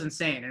first show was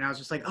insane, and I was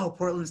just like, oh,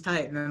 Portland's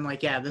tight. And then,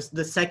 like,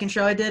 the second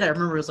show I did, I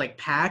remember it was, like,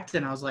 packed,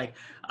 and I was like,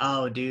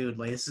 oh, dude,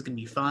 like, this is going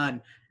to be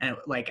fun. And,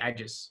 I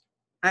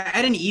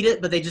I didn't eat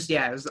it, but they just,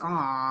 yeah, it was,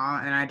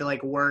 aw, and I had to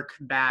like work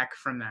back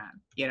from that,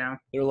 you know?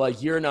 They're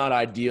like, you're not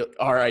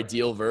our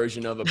ideal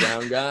version of a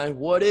brown guy.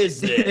 What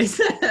is this?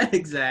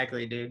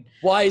 Exactly, dude.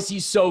 Why is he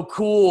so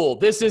cool?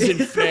 This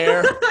isn't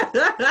fair.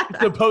 It's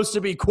supposed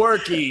to be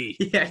quirky.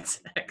 Yeah,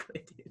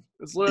 exactly, dude.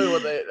 It's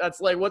literally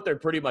that's like what they're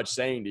pretty much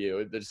saying to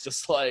you. It's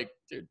just like,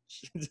 dude,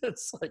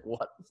 it's like,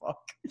 what the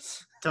fuck?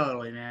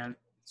 Totally, man.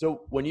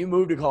 So when you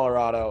moved to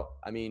Colorado,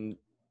 I mean,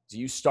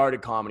 you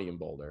started comedy in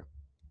Boulder.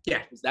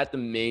 Yeah. Is that the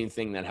main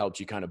thing that helped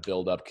you kind of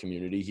build up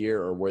community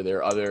here? Or were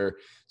there other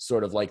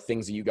sort of like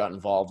things that you got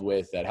involved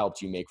with that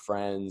helped you make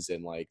friends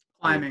and like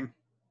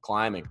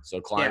Climbing. So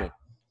climbing. Yeah.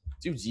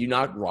 Dude, do you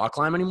not rock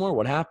climb anymore?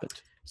 What happened?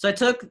 So I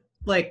took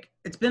like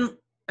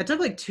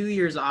 2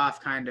 years off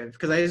kind of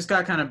because I just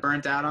got kind of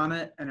burnt out on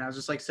it and I was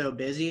just like so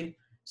busy.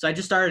 So I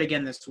just started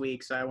again this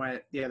week. So I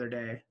went the other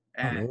day.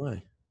 And no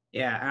way.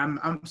 Yeah,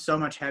 I'm so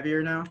much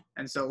heavier now.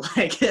 And so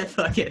like it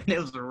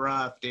was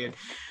rough, dude.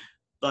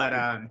 But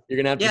you're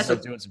gonna have to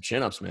start doing some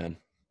chin-ups, man.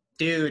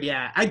 Dude,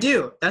 yeah, I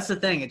do. That's the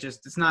thing. It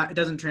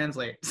doesn't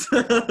translate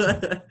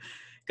because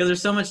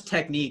there's so much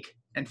technique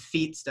and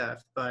feet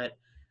stuff. But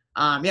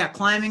yeah,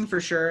 climbing for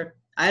sure.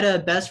 I had a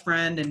best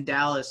friend in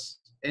Dallas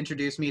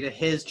introduce me to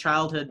his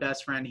childhood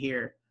best friend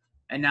here,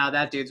 and now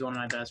that dude's one of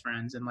my best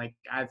friends. And like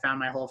I found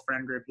my whole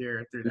friend group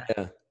here through that.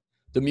 Yeah,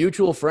 the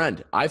mutual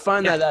friend. I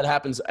find that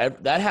happens.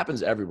 That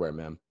happens everywhere,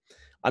 man.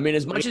 I mean,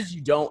 as much as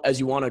you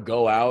want to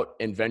go out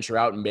and venture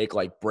out and make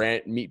like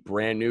meet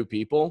brand new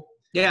people.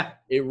 Yeah,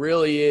 it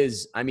really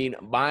is. I mean,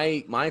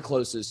 my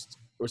closest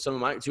or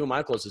two of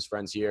my closest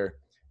friends here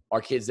are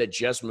kids that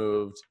just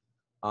moved,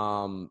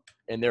 and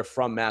they're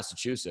from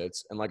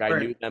Massachusetts. And like I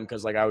knew them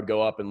because like I would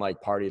go up and like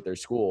party at their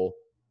school,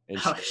 and,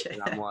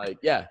 and I'm like,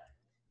 yeah.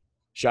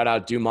 Shout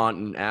out Dumont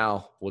and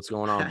Al. What's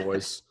going on,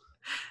 boys?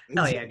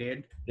 Hell yeah,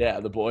 dude.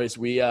 Yeah, the boys.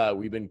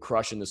 We've been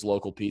crushing this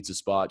local pizza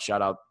spot.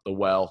 Shout out The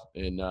Well,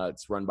 and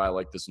it's run by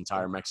like this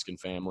entire Mexican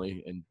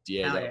family, and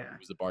Diego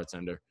who's the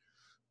bartender.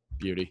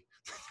 Beauty.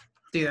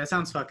 Dude, that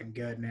sounds fucking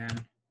good, man.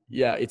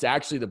 Yeah, it's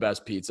actually the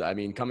best pizza. I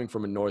mean, coming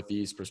from a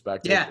Northeast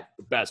perspective,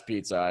 the best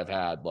pizza I've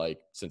had like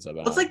since I've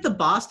been. It's like the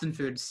Boston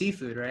food,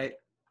 seafood, right?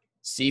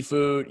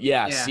 Seafood,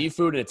 yeah,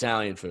 seafood and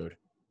Italian food.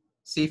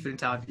 Seafood and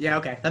Italian. Yeah,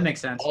 okay, that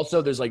makes sense.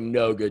 Also, there's like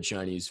no good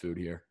Chinese food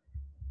here.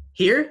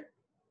 Here?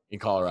 In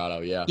Colorado,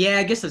 yeah. Yeah,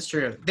 I guess that's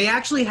true. They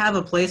actually have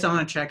a place I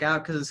want to check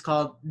out because it's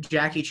called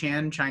Jackie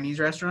Chan Chinese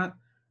Restaurant.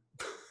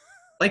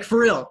 Like for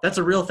real, that's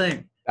a real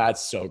thing.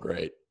 That's so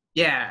great.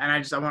 Yeah, and I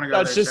want to go.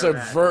 That's there just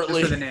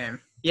overtly just for the name.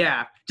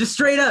 Yeah, just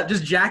straight up,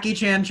 just Jackie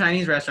Chan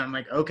Chinese Restaurant. I'm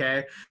like,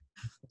 okay,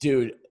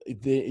 dude.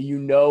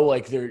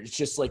 Like there's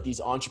just like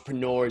these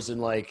entrepreneurs in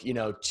like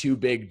two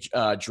big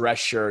dress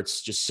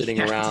shirts just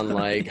sitting around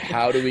like,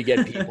 how do we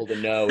get people to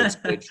know it's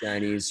good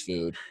Chinese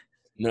food?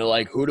 And they're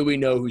like, who do we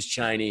know who's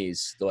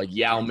Chinese? They're like,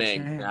 Yao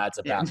Ming. That's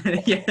a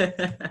basketball.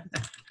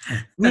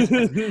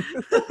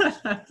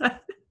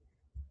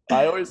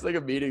 I always think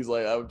of meetings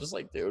like I'm just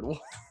like, dude.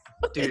 What?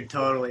 Dude,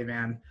 totally,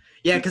 man.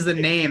 Yeah, because the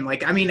name,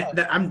 like, I mean,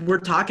 we're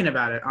talking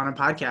about it on a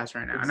podcast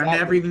right now, and I've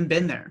never even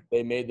been there.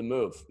 They made the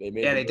move. They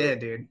did,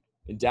 dude.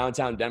 In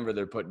downtown Denver,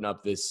 they're putting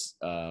up this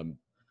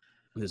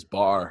this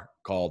bar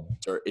called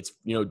it's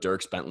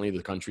Dierks Bentley,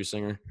 the country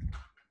singer.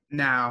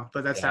 No,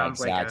 but that sounds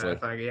exactly. That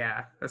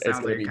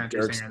sounds like a country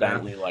Dierks singer.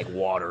 Bentley, like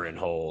Watering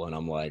Hole, and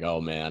I'm like, oh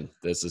man,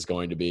 this is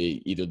going to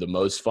be either the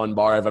most fun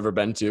bar I've ever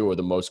been to or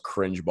the most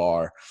cringe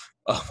bar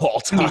of all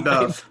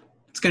time.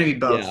 It's gonna be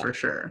both for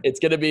sure. It's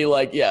gonna be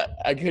like,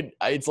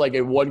 it's like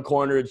in one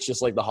corner, it's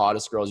just like the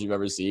hottest girls you've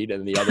ever seen,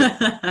 and the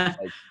other,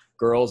 like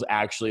girls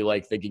actually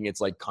like thinking it's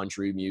like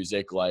country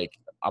music. Like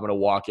I'm gonna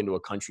walk into a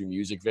country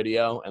music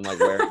video and like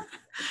wear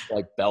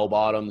like bell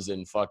bottoms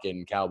and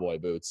fucking cowboy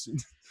boots.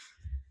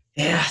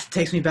 Yeah, it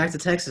takes me back to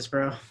Texas,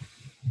 bro.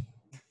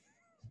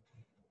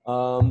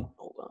 Hold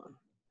on.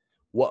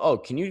 Well,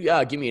 can you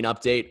give me an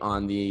update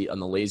on the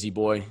Lazy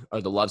Boy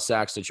or the Love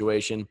Sack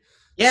situation?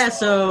 Yeah,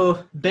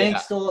 so Bank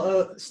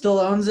still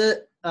owns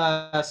it.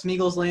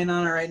 Smeagol's laying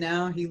on it right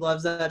now. He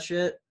loves that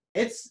shit.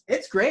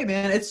 It's great,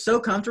 man. It's so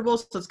comfortable.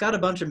 So it's got a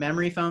bunch of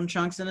memory foam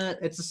chunks in it.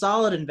 It's a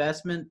solid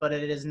investment, but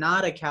it is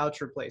not a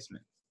couch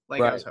replacement.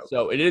 Like I was hoping.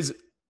 So it is,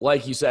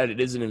 like you said,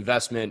 it is an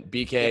investment.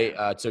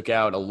 BK took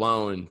out a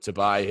loan to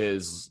buy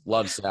his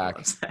Love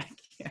Sack.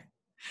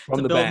 From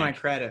to the build bank. My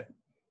credit.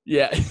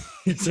 Yeah,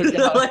 he took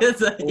out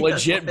a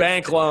legit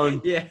bank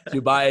loan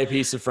to buy a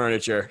piece of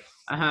furniture.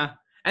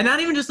 And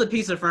not even just a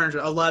piece of furniture,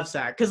 a love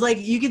sack. Because, like,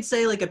 you could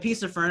say, like, a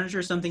piece of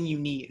furniture is something you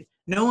need.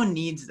 No one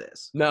needs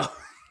this. No.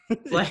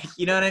 Like,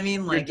 you know what I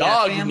mean? Like, your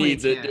dog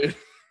needs it, dude.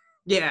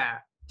 Yeah.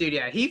 Dude,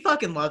 yeah. He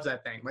fucking loves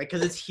that thing. Like,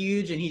 because it's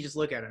huge, and he just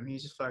look at him.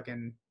 He's just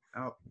fucking,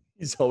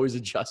 He's always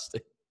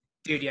adjusting.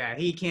 Dude, yeah.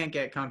 He can't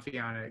get comfy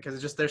on it because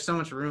it's just there's so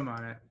much room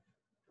on it.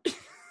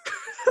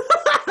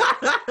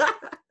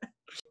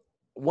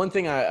 One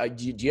thing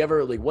do you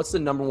ever, like, what's the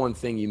number one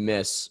thing you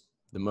miss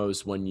the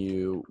most when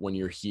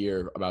you're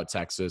here about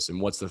Texas, and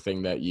what's the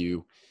thing that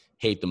you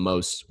hate the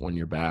most when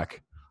you're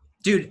back?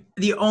 Dude,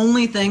 the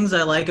only things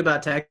I like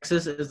about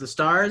Texas is the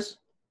stars,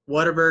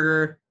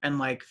 Whataburger, and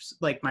like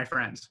my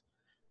friends.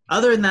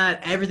 Other than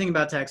that, everything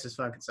about Texas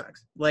fucking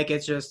sucks. Like,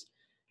 it's just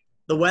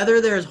the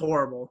weather there is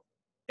horrible.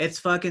 It's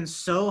fucking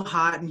so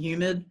hot and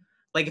humid.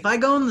 Like, if I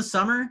go in the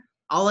summer,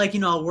 I'll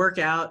I'll work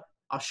out,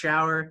 I'll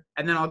shower,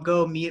 and then I'll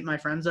go meet my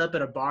friends up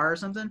at a bar or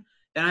something.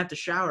 Then I have to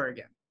shower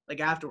again, like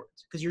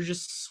afterwards, because you're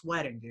just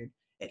sweating, dude.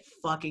 It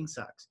fucking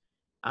sucks.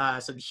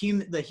 So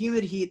the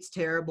humid heat's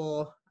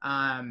terrible.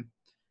 I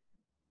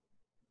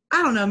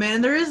don't know,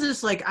 man. There is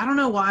this I don't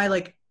know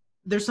why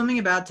there's something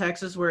about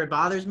Texas where it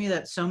bothers me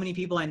that so many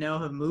people I know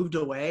have moved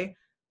away,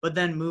 but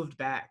then moved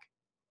back.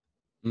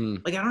 I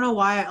don't know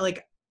why.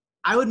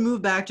 I would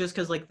move back just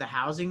because the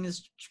housing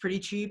is pretty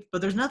cheap,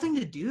 but there's nothing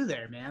to do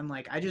there, man.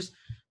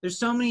 There's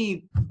so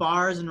many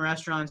bars and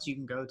restaurants you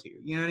can go to.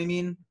 You know what I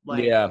mean?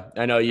 Yeah,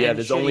 I know. Yeah,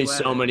 there's only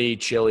weather. So many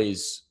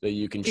Chili's that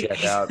you can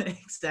check out.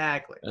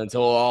 Exactly.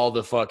 Until all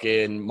the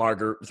fucking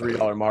 $3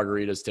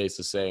 margaritas taste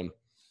the same.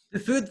 The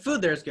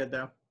food there is good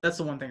though. That's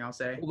the one thing I'll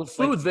say. Well, the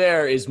food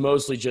there is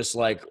mostly just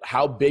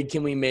how big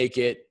can we make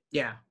it?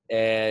 Yeah.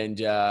 And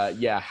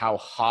how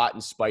hot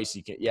and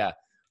spicy can. Yeah.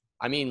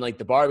 I mean,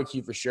 the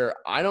barbecue for sure.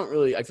 I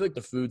feel like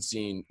the food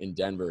scene in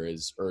Denver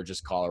or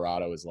just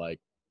Colorado is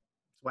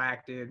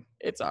whack, dude.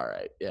 It's all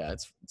right. Yeah,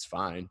 it's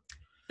fine.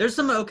 There's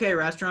some okay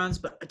restaurants,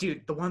 but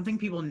dude, the one thing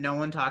no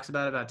one talks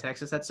about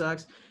Texas that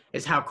sucks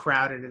is how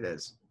crowded it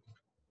is.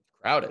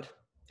 Crowded?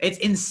 It's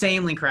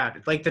insanely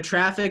crowded. The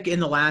traffic in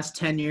the last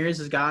 10 years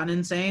has gotten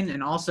insane.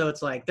 And also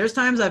it's there's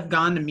times I've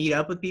gone to meet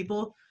up with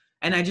people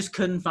and I just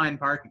couldn't find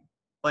parking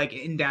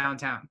in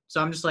downtown.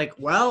 So I'm just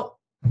well,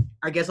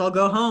 I guess I'll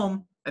go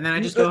home. And then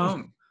I just go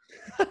home.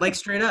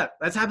 Straight up.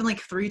 That's happened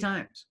 3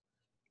 times.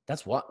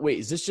 That's what? Wait,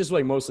 is this just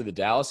mostly the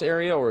Dallas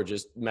area or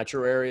just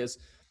metro areas?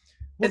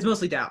 It's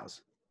mostly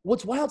Dallas.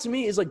 What's wild to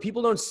me is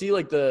people don't see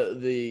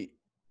the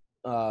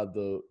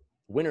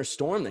winter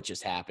storm that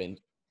just happened,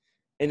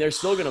 and they're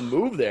still gonna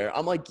move there.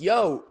 I'm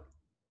yo,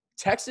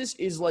 Texas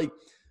is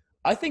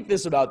I think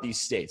this about these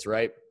states,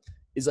 right?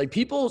 Is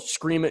people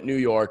scream at New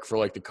York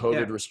for the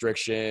COVID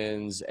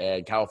restrictions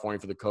and California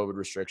for the COVID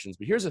restrictions,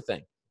 but here's the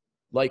thing,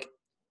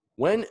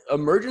 when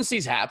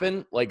emergencies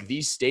happen,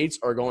 these states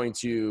are going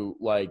to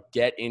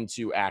get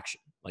into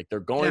action. They're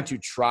going to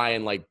try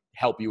and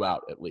help you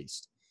out at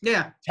least.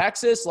 Yeah.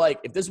 Texas,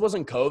 if this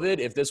wasn't COVID,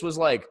 if this was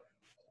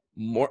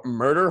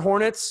murder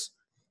hornets,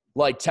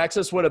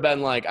 Texas would have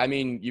been I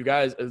mean, you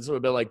guys, this would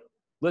have been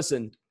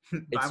listen,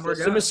 it's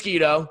just a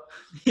mosquito.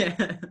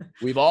 Yeah.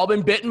 We've all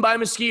been bitten by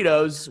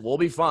mosquitoes. We'll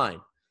be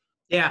fine.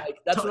 Yeah.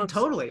 That's what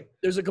totally.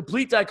 There's a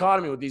complete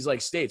dichotomy with these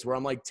states where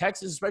I'm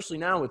Texas, especially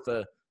now with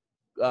the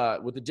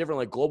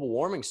different global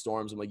warming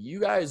storms, I'm you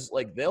guys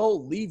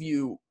they'll leave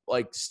you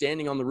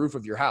standing on the roof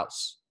of your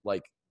house.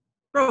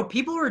 Bro,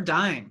 people were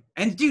dying.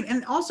 And dude,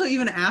 and also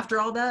even after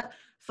all that,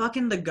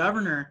 fucking the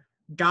governor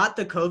got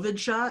the COVID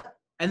shot,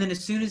 and then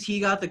as soon as he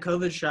got the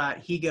COVID shot,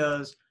 he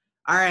goes,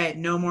 all right,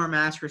 no more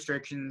mask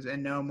restrictions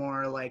and no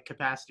more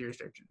capacity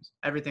restrictions.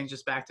 Everything's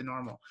just back to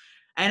normal.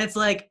 And it's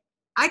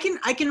I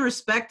can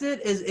respect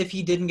it as if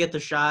he didn't get the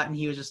shot and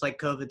he was just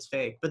COVID's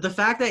fake. But the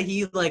fact that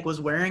he was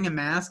wearing a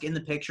mask in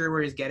the picture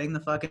where he's getting the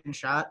fucking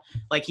shot,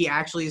 he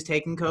actually is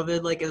taking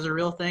COVID as a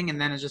real thing, and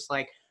then it's just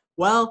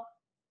well,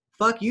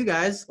 fuck you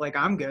guys,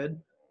 I'm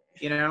good,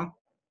 you know?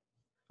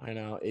 I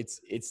know.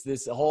 It's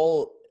this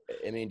whole,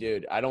 I mean,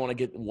 dude, I don't want to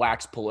get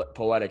wax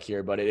poetic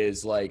here, but it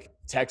is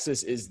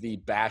Texas is the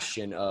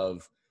bastion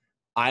of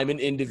I'm an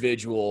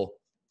individual,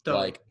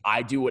 Totally.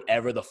 I do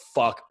whatever the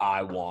fuck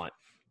I want.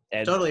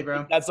 And totally,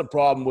 bro. That's the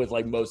problem with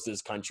most of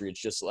this country. It's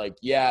just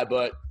yeah,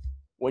 but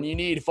when you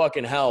need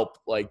fucking help,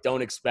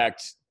 don't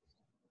expect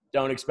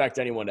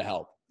anyone to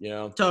help, you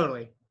know?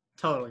 Totally,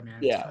 man.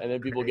 Yeah, and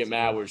then people get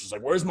mad where it's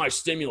just where's my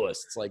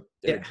stimulus? It's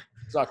dude,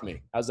 suck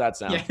me. How's that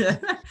sound? Yeah,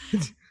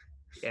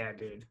 yeah,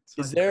 dude.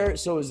 Is there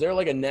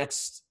a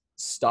next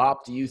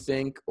stop, do you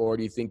think, or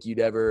do you think you'd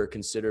ever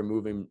consider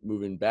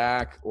moving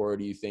back, or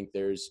do you think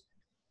there's,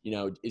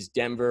 is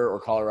Denver or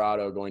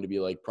Colorado going to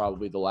be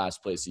probably the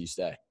last place you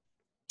stay?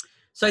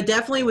 So I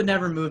definitely would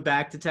never move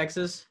back to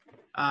Texas.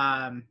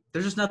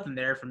 There's just nothing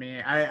there for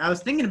me. I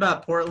was thinking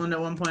about Portland at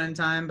one point in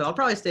time, but I'll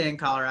probably stay in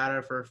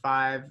Colorado for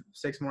 5-6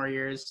 more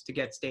years to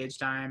get stage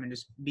time and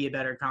just be a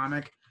better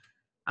comic.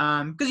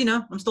 Because,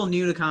 I'm still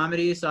new to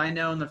comedy, so I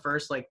know in the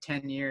first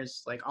 10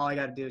 years, all I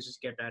got to do is just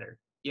get better,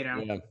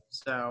 Yeah.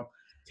 So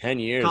 10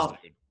 years,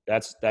 dude.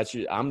 That's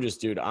you. I'm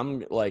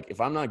if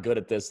I'm not good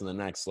at this in the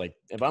next,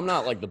 if I'm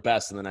not the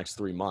best in the next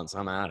 3 months,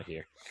 I'm out of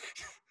here.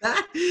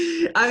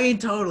 I mean,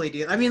 totally,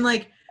 dude. I mean,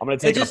 I'm gonna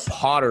take a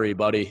pottery,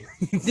 buddy.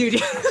 Dude,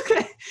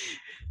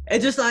 it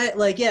just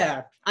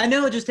yeah. I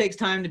know it just takes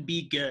time to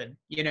be good,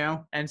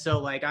 And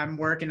so I'm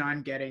working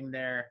on getting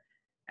there,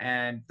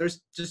 and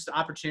there's just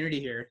opportunity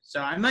here.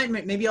 So I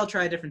maybe I'll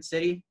try a different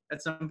city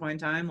at some point in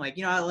time.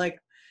 I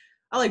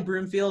like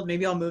Broomfield.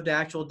 Maybe I'll move to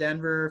actual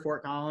Denver,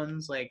 Fort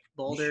Collins,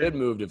 Boulder. You should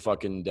move to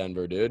fucking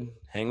Denver, dude.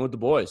 Hang with the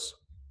boys.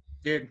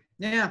 Dude,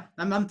 yeah,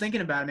 I'm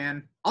thinking about it,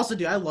 man. Also,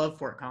 dude, I love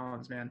Fort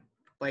Collins, man.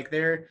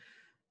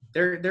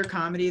 Their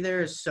comedy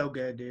there is so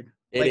good, dude.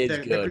 It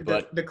is good,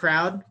 but the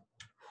crowd.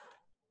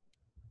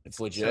 It's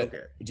So legit.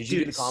 good. Did you Dude,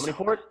 do the it's comedy so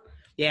for it?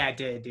 Yeah, I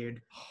did,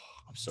 dude.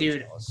 I'm so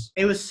Dude, jealous.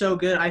 it was so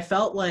good. It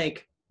felt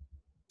like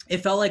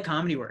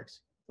Comedy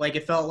Works. Like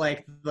it felt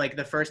like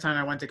the first time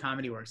I went to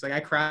Comedy Works. Like I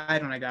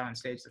cried when I got on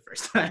stage the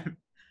first time.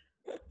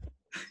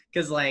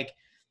 Cause like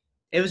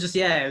it was just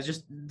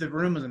the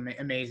room was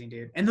amazing,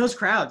 dude. And those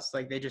crowds,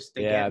 like they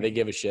Yeah, get they me.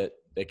 give a shit.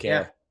 They Yeah.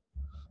 care.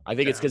 I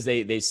think it's So because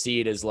they see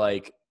it as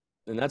like,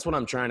 and that's what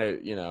I'm trying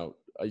to,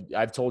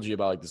 I've told you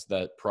about like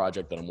that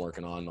project that I'm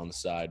working on the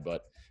side,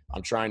 but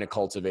I'm trying to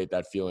cultivate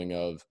that feeling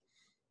of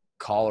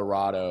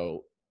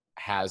Colorado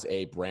has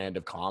a brand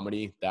of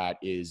comedy that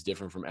is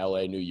different from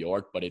LA, New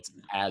York, but it's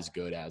as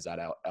good as at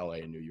LA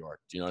and New York.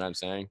 Do you know what I'm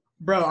saying?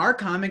 bro, our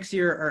comics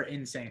here are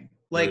insane.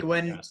 They're Like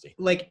when nasty.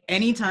 like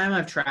anytime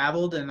I've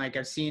traveled and like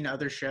I've seen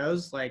other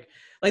shows, like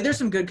there's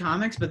some good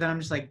comics, but then I'm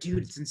just like,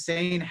 dude, it's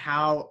insane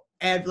how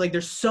like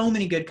there's so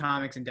many good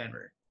comics in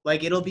Denver.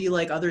 Like it'll be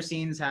like other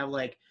scenes have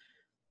like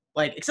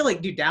except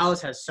like dude,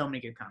 Dallas has so many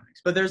good comics.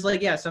 But there's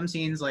like some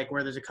scenes like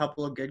where there's a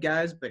couple of good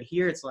guys, but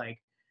here it's like,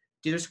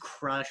 dude, there's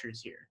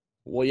crushers here.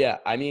 Well, yeah.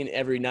 I mean,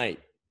 every night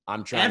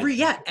I'm trying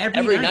Every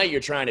every night. night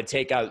you're trying to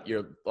take out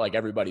like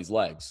everybody's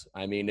legs.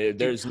 I mean, Dude,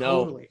 there's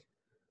no, totally.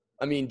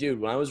 I mean, dude,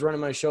 when I was running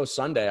my show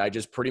Sunday, I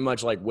just pretty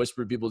much like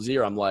whispered people's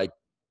ear. I'm like,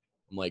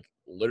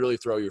 literally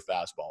throw your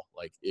fastball.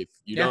 Like if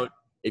you Yeah. don't,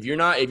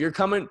 if you're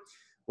coming,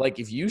 like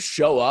if you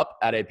show up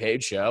at a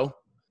paid show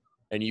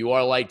and you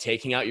are like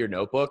taking out your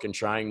notebook and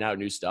trying out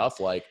new stuff,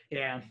 like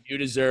Yeah. you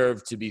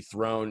deserve to be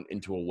thrown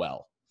into a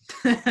well.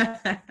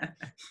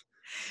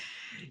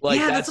 Like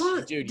yeah, that's all,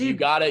 dude, dude. you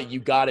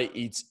gotta,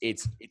 it's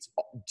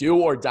do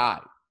or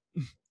die.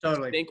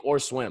 Totally. Sink or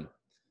swim.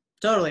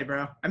 Totally,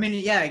 bro. I mean,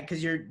 yeah, because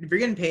if you're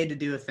getting paid to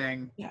do a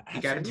thing, Yeah,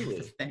 you got to do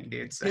the thing,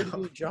 dude. So Paid to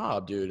do a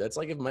job, dude. That's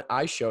like if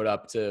I showed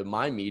up to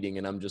my meeting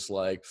and I'm just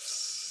like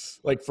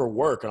for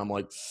work, and I'm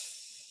like,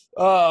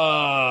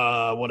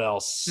 what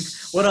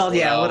else? what else?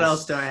 Yeah, what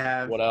else do I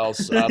have? What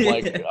else? I'm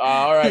like,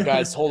 all right,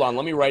 guys, hold on.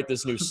 Let me write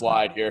this new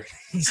slide here.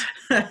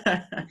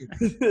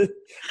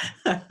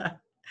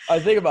 I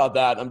think about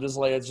that. I'm just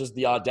like, it's just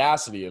the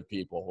audacity of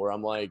people where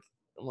I'm like,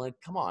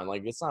 come on,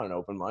 like it's not an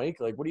open mic.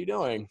 Like, what are you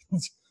doing?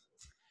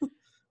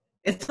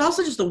 It's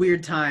also just a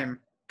weird time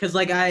because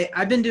like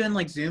I've been doing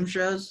like Zoom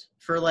shows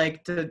for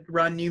like to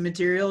run new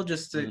material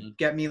just to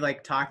get me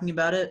like talking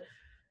about it.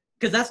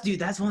 Because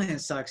that's one thing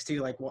that sucks too.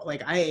 Like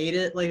I ate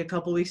it like a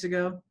couple weeks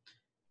ago.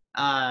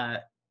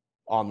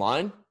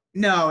 Online?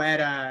 No,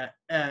 at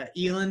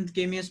Eland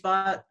gave me a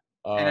spot,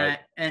 and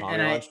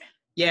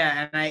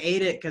I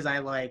ate it because I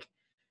like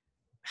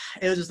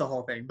it was just the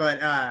whole thing.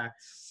 But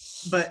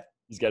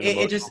He's getting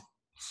emotional. it just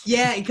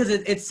because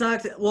it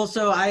sucked. Well,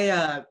 so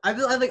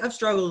I've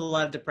struggled with a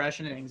lot of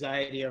depression and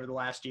anxiety over the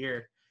last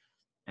year,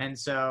 and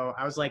so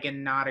I was like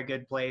in not a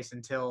good place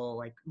until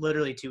like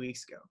literally 2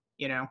 weeks ago.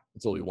 You know,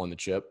 until we won the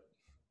chip.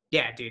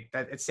 Yeah, dude,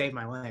 it saved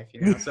my life.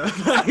 You know, so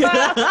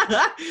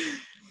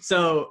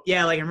so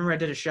yeah, like I remember I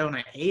did a show and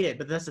I ate it,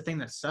 but that's the thing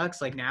that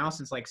sucks. Like now,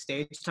 since like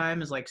stage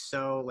time is like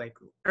so like,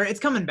 or it's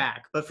coming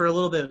back, but for a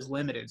little bit it was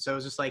limited. So it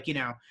was just like, you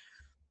know,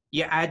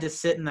 yeah, I had to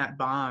sit in that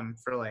bomb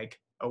for like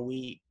a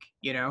week,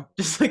 you know,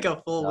 just like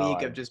a full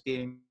week of just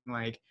being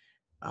like,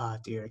 oh,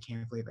 dude, I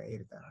can't believe I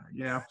ate it that hard,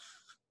 you know.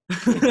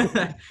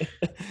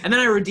 And then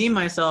I redeemed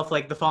myself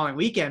like the following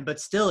weekend, but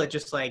still, it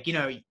just like, you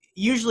know,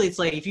 usually it's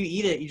like if you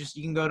eat it,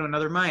 you can go to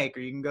another mic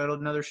or you can go to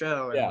another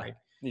show. And like,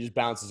 it just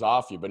bounces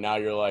off you, but now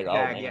you're like, oh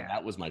man,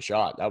 that was my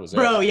shot. That was it.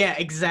 Bro, yeah,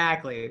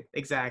 exactly.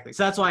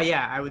 So that's why,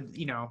 yeah, I would,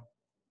 you know,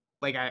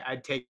 like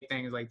I'd take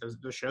things like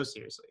those shows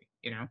seriously,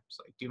 you know,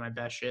 just like do my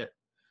best shit.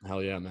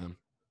 Hell yeah, man.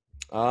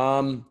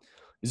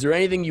 Is there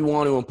anything you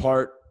want to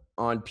impart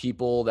on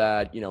people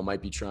that, you know,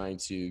 might be trying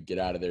to get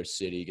out of their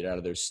city, get out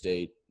of their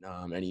state?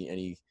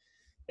 Any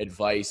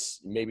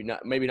advice? Maybe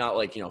not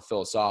like, you know,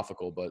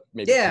 philosophical, but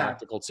maybe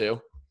practical too.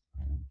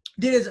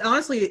 Dude, it's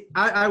honestly,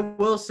 I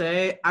will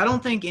say, I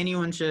don't think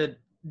anyone should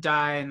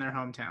die in their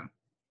hometown.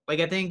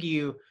 Like, I think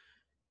you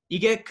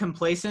get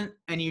complacent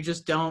and you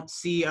just don't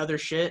see other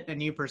shit and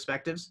new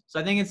perspectives. So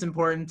I think it's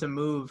important to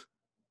move.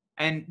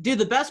 And dude,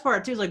 the best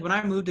part too is like when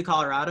I moved to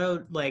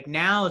Colorado, like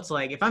now it's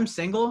like if I'm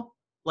single,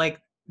 like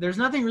there's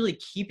nothing really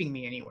keeping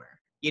me anywhere.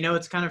 You know,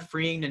 it's kind of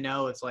freeing to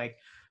know it's like,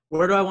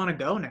 where do I want to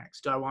go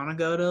next? Do I want to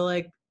go to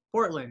like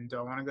Portland? Do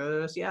I want to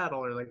go to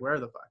Seattle or like where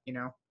the fuck, you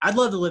know? I'd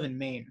love to live in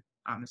Maine,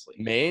 honestly.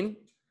 Maine?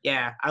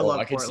 Yeah, I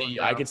love Portland.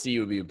 I could see you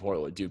would be in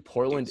Portland. Dude,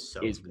 Portland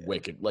is good.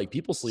 wicked. Like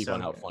people sleep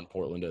on how fun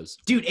Portland is.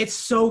 Dude, it's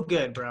so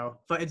good, bro.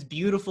 But it's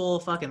beautiful,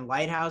 fucking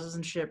lighthouses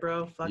and shit,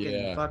 bro.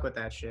 Fucking fuck with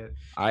that shit.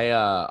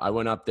 I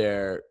went up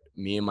there,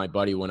 me and my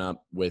buddy went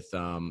up with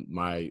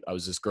I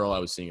was this girl I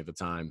was seeing at the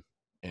time,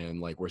 and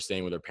like we're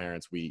staying with her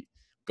parents. We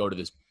go to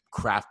this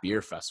craft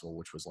beer festival,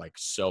 which was like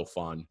so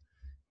fun.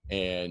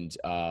 And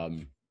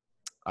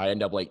I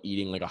end up like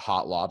eating like a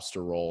hot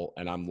lobster roll,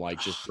 and I'm like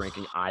just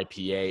drinking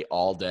IPA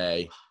all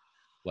day,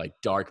 like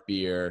dark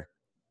beer,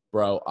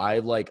 bro.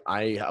 I'm like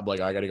I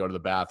gotta go to the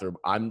bathroom.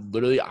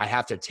 I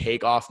have to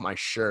take off my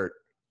shirt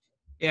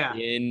Yeah.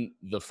 in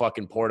the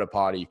fucking porta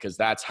potty because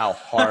that's how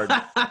hard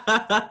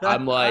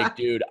I'm like,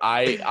 dude,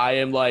 I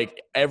am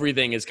like,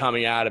 everything is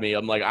coming out of me.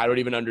 I'm like, I don't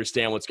even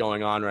understand what's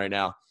going on right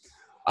now.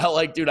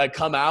 Dude, I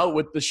come out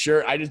with the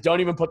shirt. I just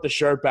don't even put the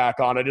shirt back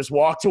on. I just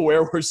walk to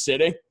where we're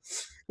sitting.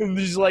 And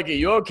she's like, are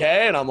you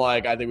okay? And I'm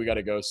like, I think we got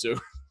to go soon.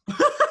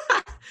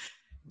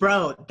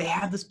 Bro, they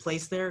have this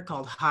place there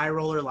called High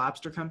Roller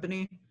Lobster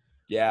Company.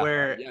 Yeah.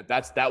 Where, yeah,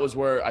 that was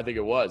where I think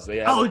it was. They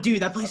had,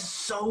 dude, that place is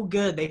so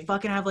good. They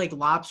fucking have like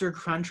lobster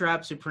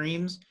Crunchwrap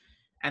Supremes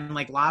and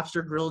like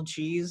lobster grilled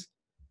cheese.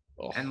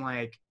 And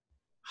like,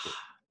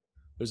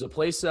 there's a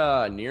place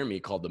near me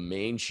called the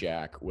Main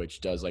Shack,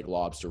 which does like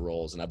lobster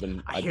rolls,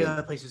 and I hear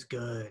that place is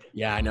good.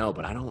 Yeah, I know,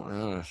 but I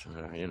don't,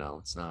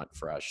 it's not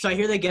fresh. So I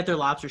hear they get their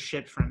lobster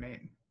shipped from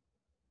Maine,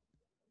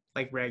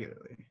 like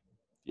regularly.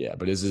 Yeah,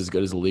 but is it as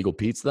good as Illegal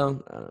Pete's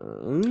though?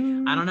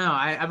 I don't know.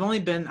 I've only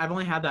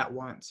had that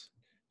once.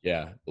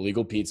 Yeah,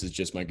 Illegal Pete's is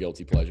just my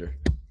guilty pleasure.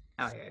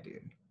 Hell yeah,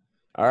 dude.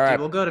 All right. Dude,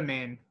 we'll go to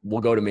Maine.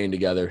 We'll go to Maine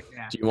together.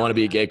 Yeah, do you want to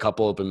be a gay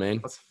couple up in Maine?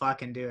 Let's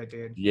fucking do it,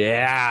 dude.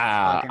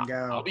 Yeah. Let's fucking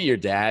go. I'll be your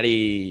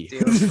daddy.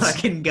 Dude, let's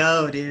fucking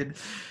go, dude.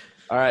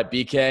 All right,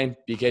 BK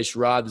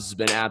Sharad, this has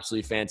been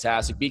absolutely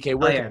fantastic. BK,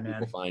 where can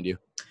people find you?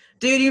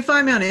 Dude, you can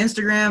find me on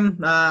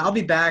Instagram. I'll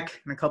be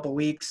back in a couple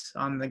weeks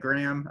on the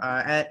gram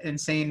at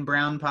Insane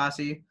Brown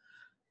Posse.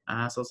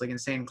 So it's like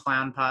Insane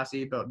Clown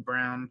Posse, but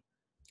brown.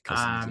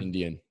 Because he's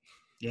Indian.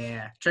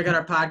 Yeah. Check out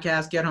our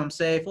podcast, Get Home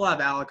Safe. We'll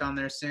have Alec on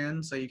there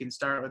soon, so you can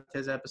start with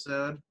his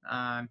episode.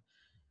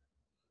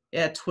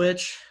 Yeah,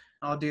 Twitch.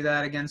 I'll do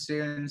that again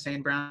soon.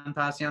 Insane Brown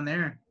Posse on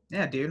there.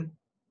 Yeah, dude.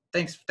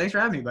 Thanks for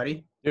having me,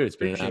 buddy. Dude, it's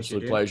been an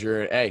absolute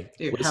pleasure. Hey,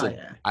 dude, listen,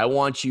 yeah. I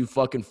want you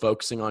fucking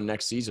focusing on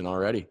next season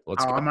already.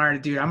 Let's go. I'm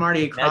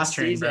already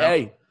cross-trained, bro.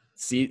 Hey,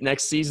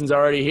 next season's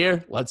already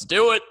here. Let's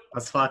do it.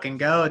 Let's fucking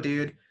go,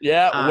 dude.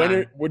 Yeah,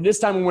 this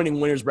time we're winning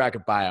winners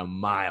bracket by a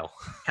mile.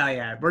 Hell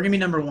yeah. We're going to be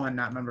number 1,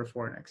 not number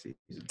 4 next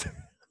season.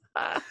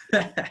 All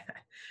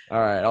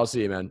right, I'll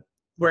see you, man.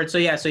 Word. So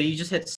you just hit